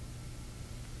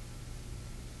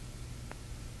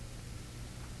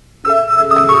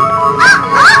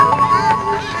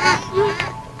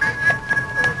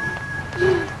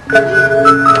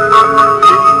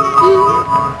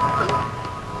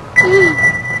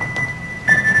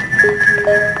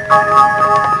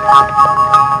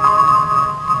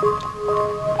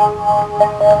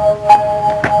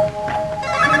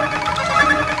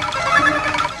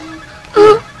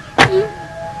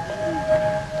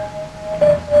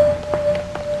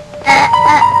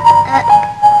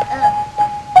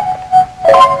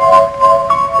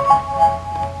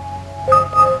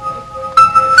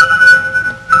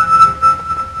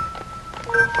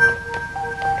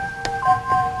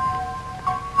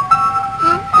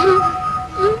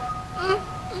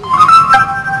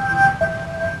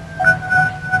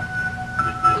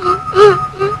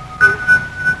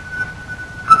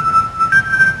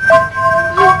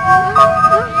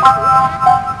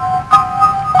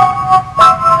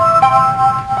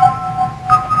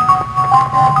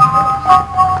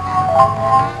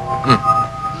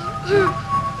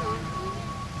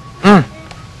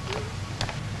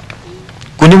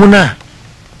 Kunin mo na.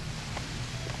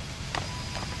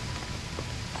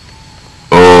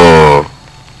 Oh.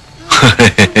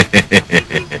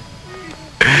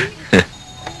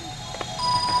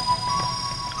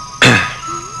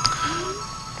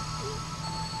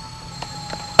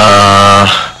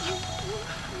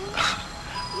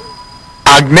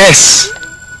 Agnes!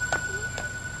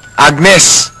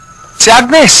 Agnes! Si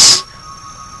Agnes!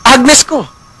 Agnes ko!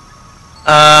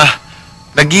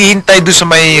 Naghihintay doon sa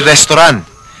may restaurant.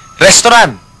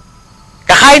 Restaurant!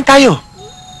 Kakain tayo!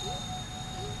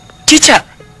 Chicha!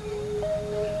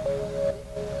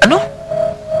 Ano?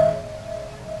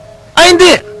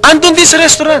 Hindi! Andun din sa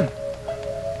restaurant.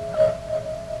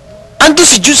 Andun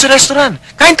si Jun sa restaurant.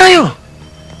 Kain tayo!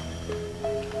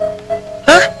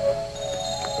 Ha?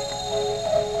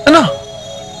 Ano?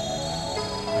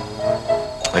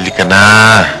 Halika na.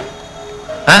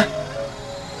 Ha?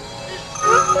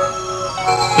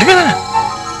 Halika na.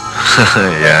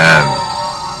 Ayan.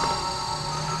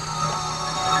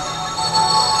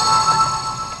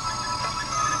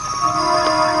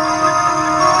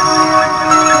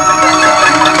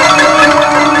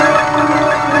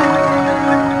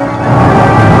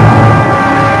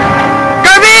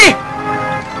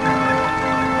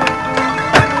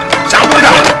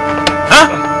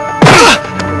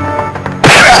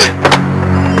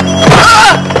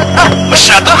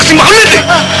 Masyado kasi makulit eh!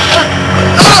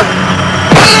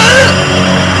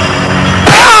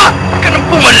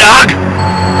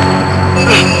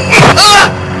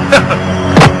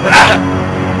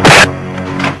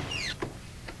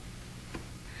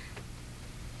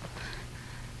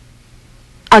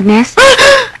 Agnes?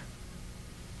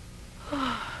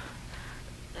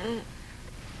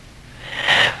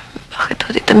 Bakit ho,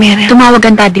 Tita Miriam? Tumawag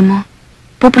ang daddy mo.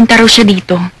 Pupunta raw siya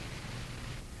dito.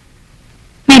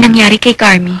 May nangyari kay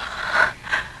Carmi.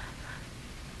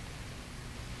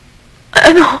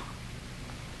 Ano?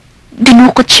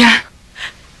 Dinukot siya.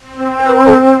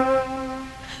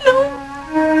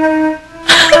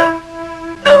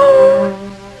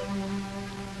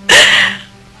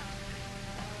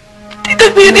 Tita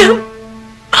Miriam,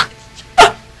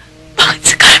 bakit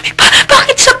si Carmi pa?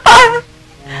 Bakit siya pa?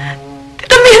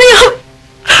 Tita Miriam,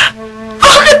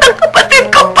 bakit ang kapatid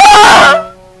ko pa?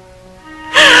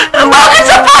 Bakit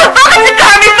siya pa? Bakit si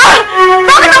Carmi pa?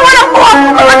 Bakit ang walang buha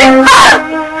kong kapatid pa?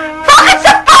 Bakit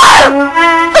siya pa?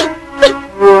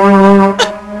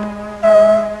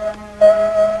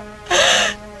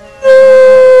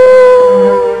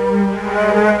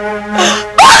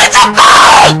 Bakit siya pa?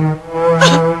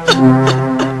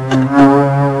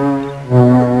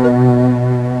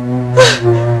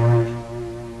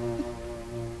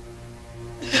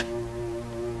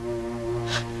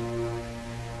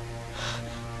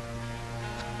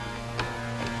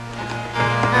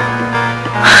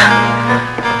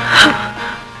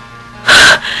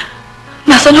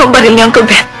 Nasaan ho ang baril ni Uncle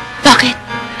Ben? Bakit?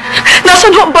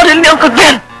 Nasaan ho ang baril ni Uncle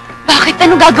Ben? Bakit?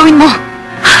 Ano gagawin mo?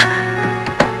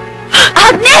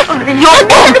 Agnes!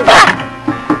 Ayoko! Ano ba?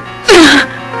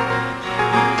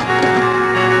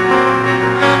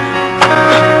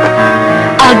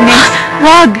 Agnes,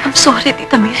 wag. I'm sorry,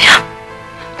 Tita Miriam.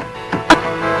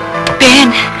 Ben!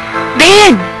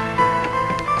 Ben!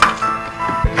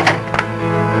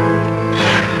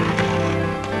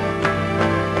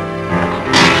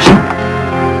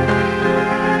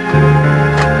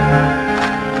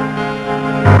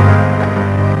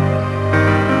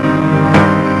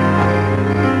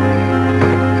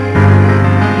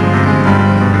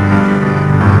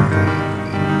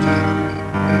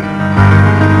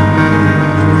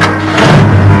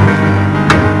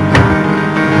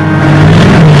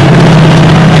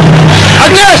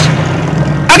 Agnes!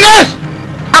 Agnes!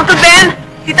 Uncle Ben!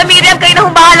 Tita Miriam, kayo na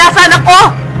humahala sa anak ko!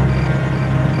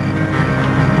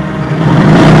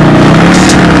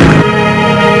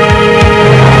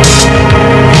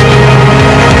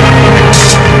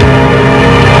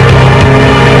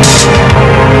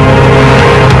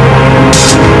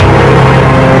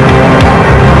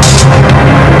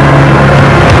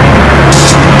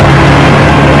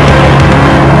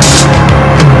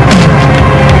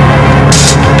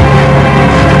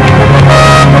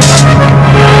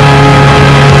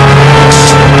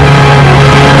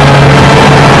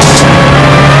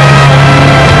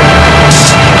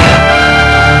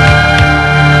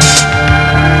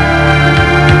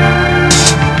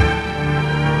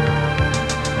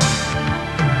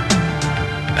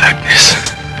 Agnes.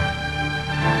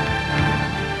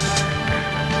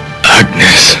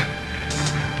 Agnes.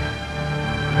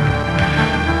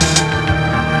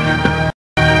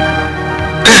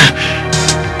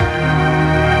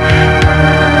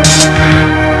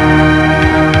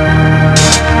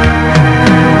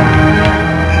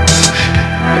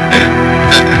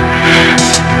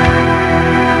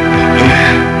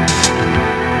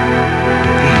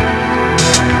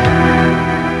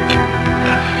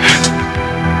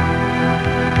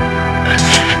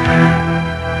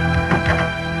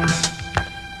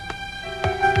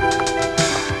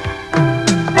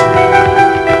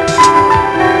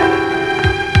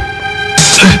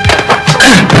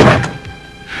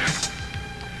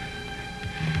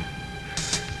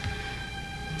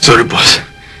 Sorry, boss.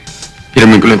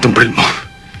 Hiramin ko lang itong baril mo.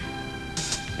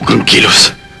 Huwag kang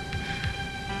kilos.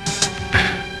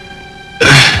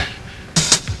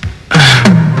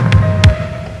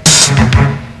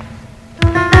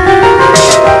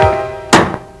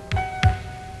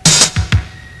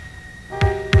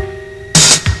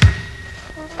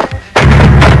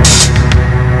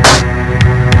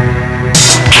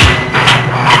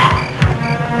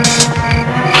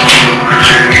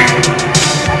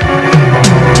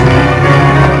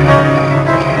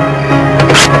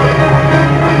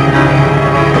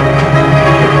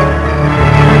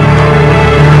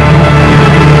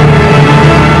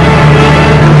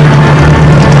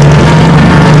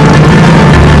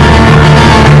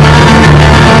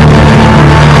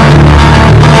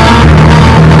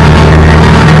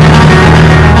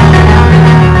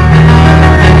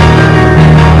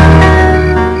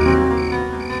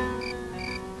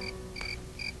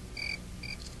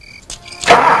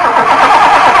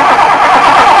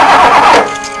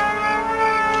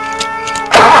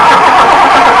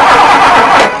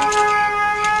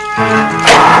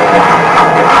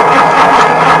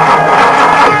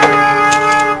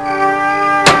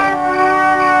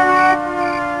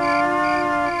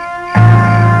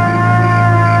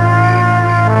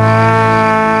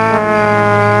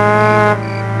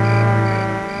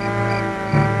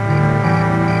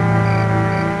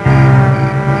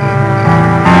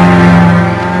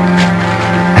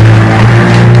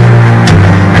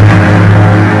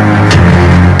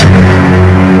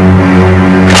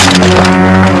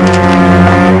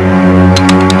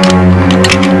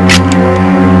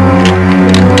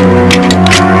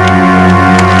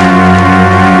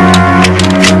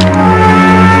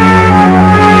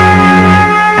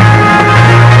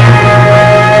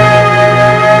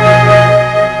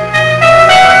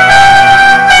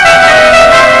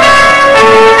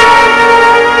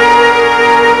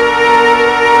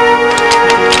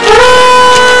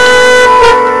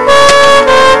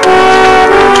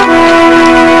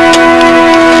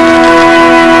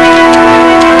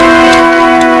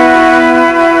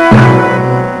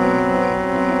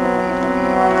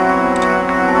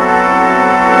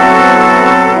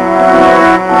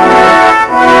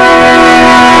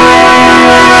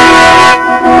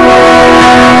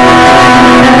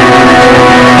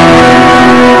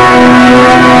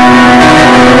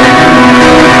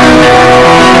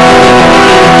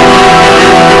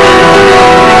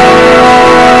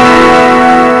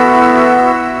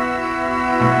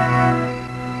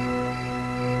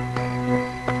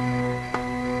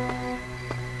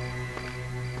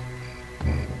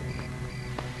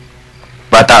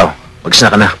 bata, oh.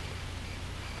 Mag-snack ka na.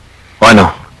 O ano?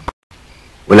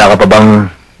 Wala ka pa bang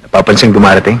napapansing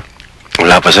dumarating?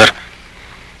 Wala pa, sir.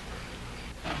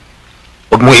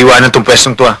 Huwag mong iwanan tong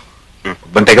pwestong to, ah.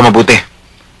 Bantay ka mabuti.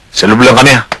 Sa loob lang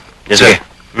kami, ah. Yes, Sige. sir.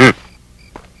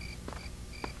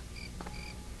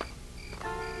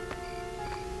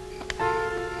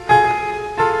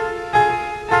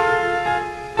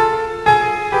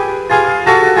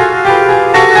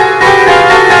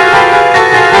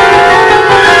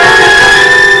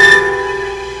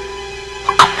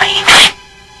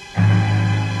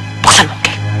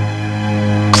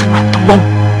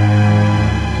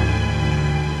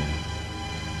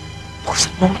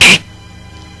 Monkey!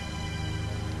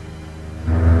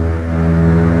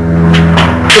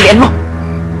 Tulian mo!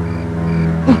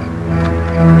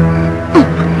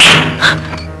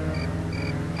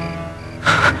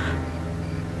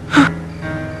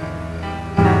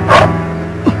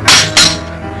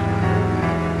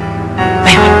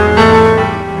 Ngayon,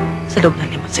 sa loob ng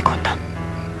 5 segundo,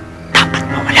 dapat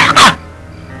mawala ka!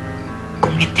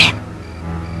 Kung hindi,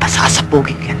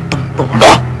 pasasabugin ka ng tumpong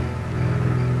mo!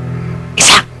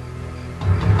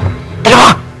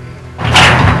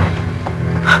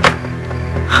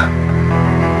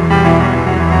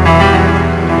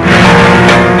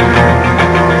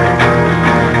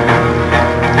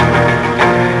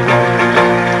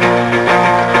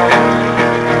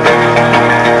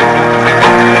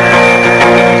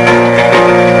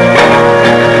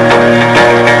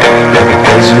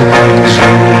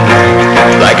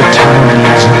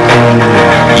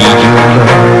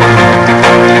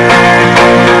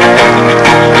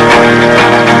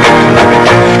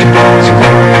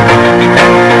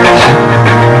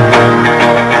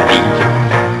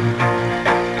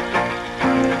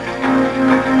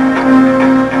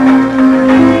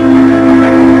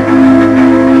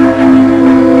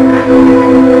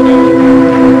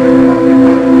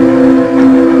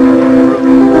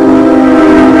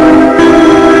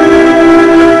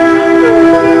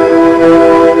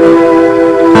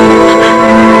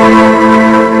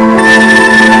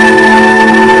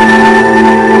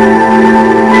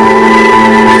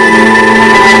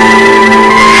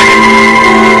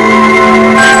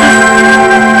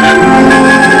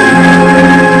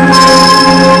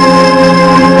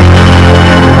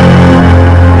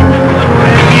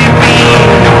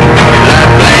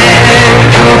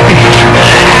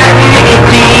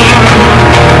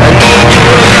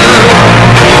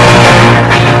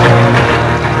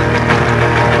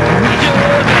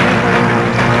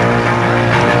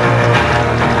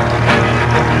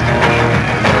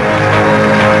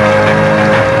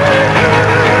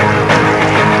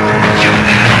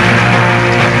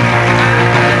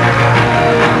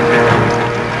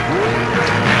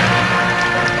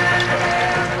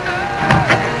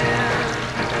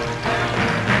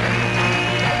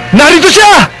 Narito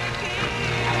siya!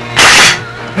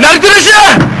 Narito na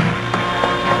siya!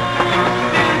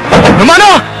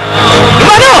 Lumano!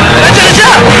 Lumano! Nandiyan na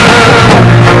siya!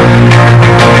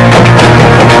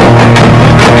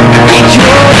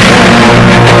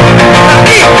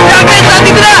 Sabi! Sabi! Sabi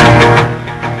ko na!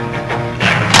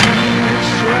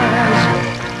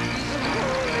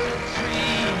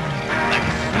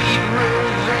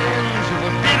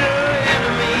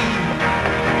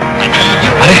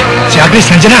 Pare, si Agnes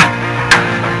nandiyan na!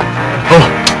 Oh!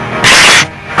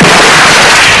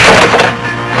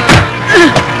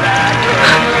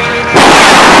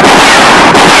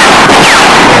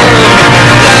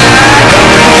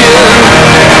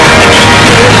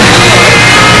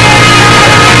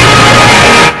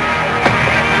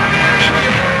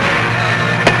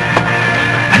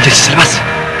 Andiyan siya sa labas!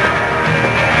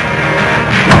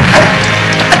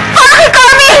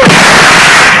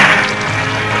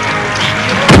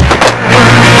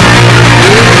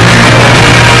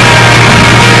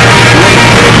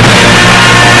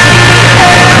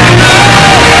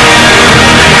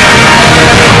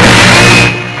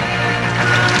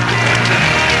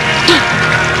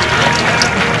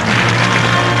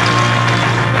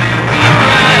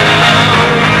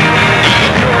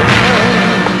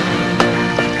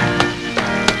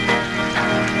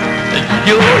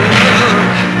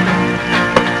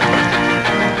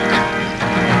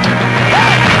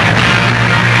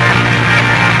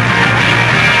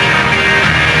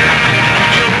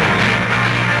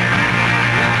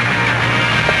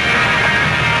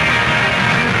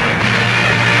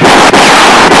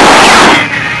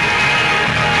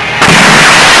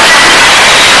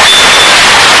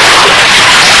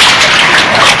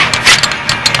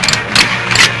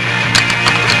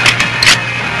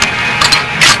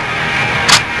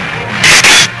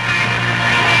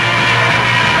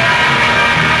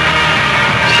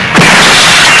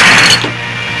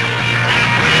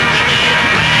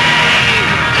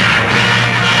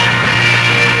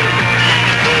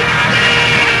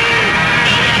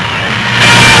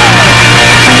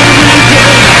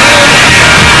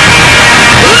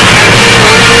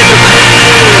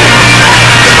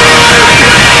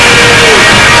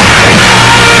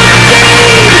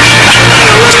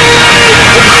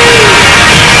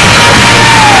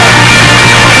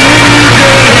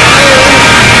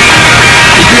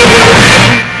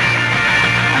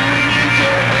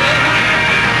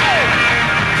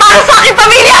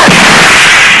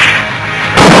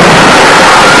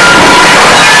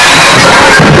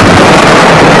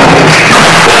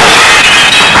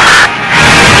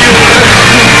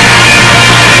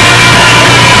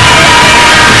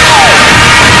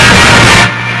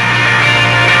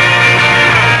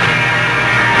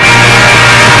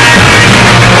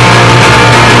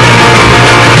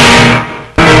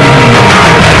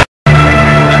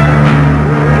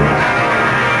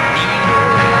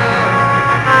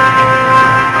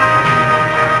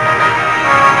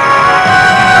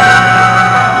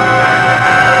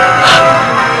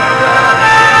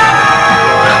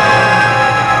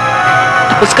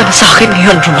 Magpatapos ka na sa akin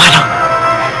ngayon, Romano.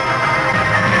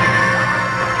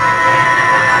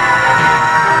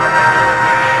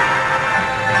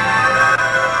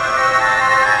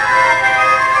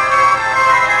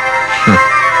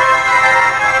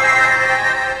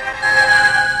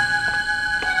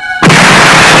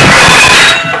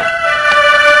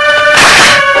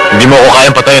 Hindi mo ko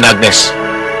kayang patayin, Agnes.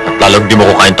 At lalong di mo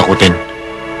ko kayang takutin.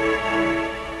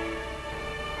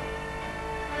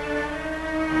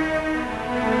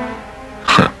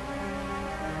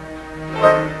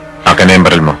 Akin na yung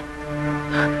baril mo.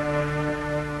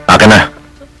 Akin na.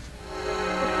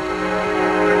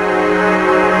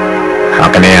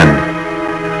 Akin na yan.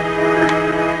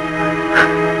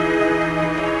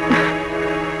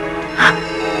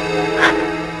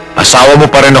 Asawa mo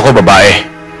pa rin ako, babae.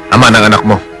 Ama ng anak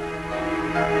mo.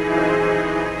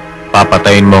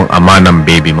 Papatayin mo ang ama ng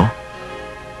baby mo?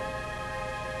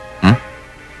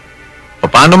 O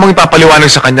paano mong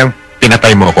ipapaliwanag sa kanyang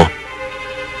pinatay mo ako?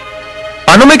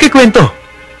 Paano may kikwento?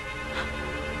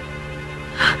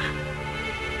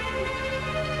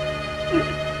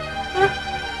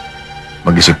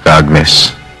 Mag-isip ka,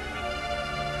 Agnes.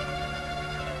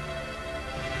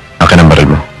 Akin ang baril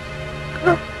mo.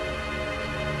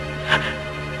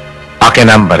 Akin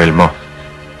ang baril mo.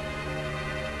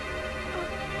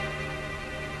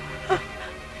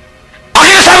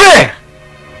 Akin na sabi!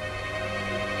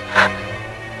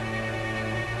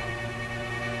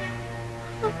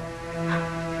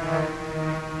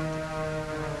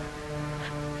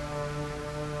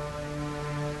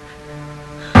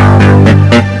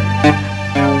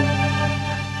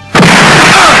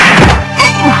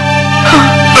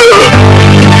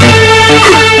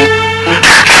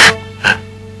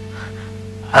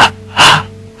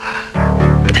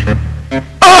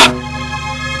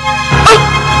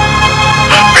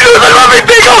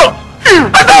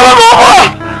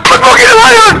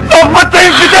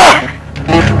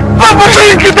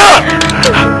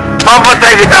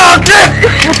 Papatayin kita, Agnes!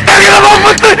 Taka na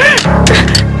papatayin!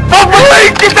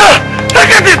 Papatayin kita!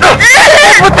 Taka dito!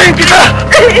 Papatayin kita!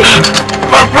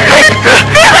 Papatayin kita!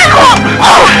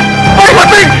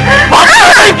 Papatayin!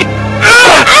 Papatayin kita!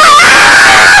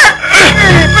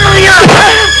 Ano yan?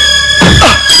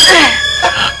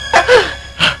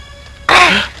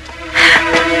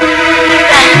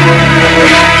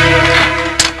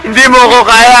 Hindi mo ako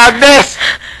kaya, Agnes!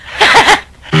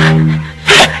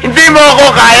 Hindi mo ako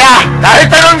kaya!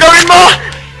 Kahit anong gawin mo,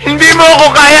 hindi mo ako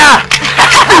kaya!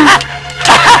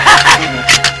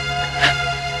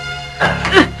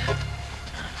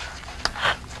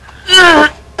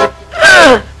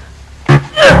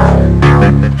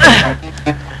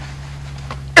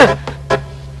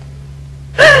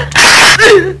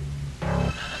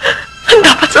 Ang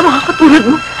dapat sa mga katulad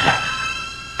mo,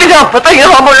 pinapatay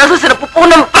ang mga mula sa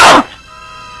sinapupunan pa!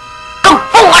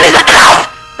 Kampong alis at alas!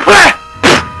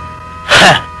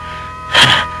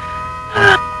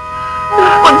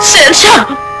 Konsensya!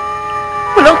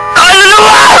 Walang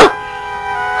kaluluwa!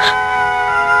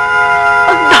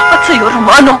 Ang dapat sa'yo,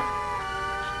 Romano,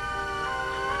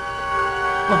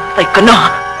 mamatay ka na!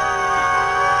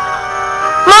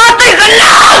 Mamatay ka na!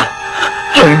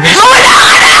 Mawala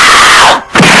ka na!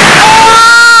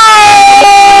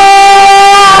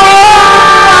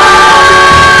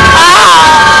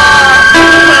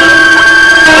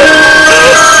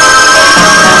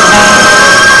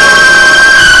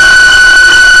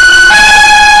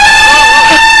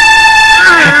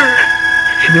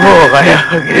 Hindi mo ko kaya,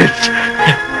 Agnes.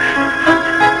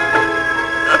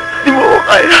 Hindi mo ko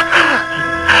kaya.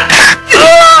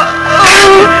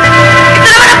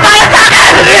 Ito naman ang para sa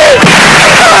akin!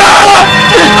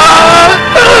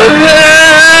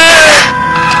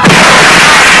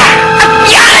 At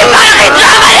yan ay para kay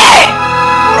Dramali!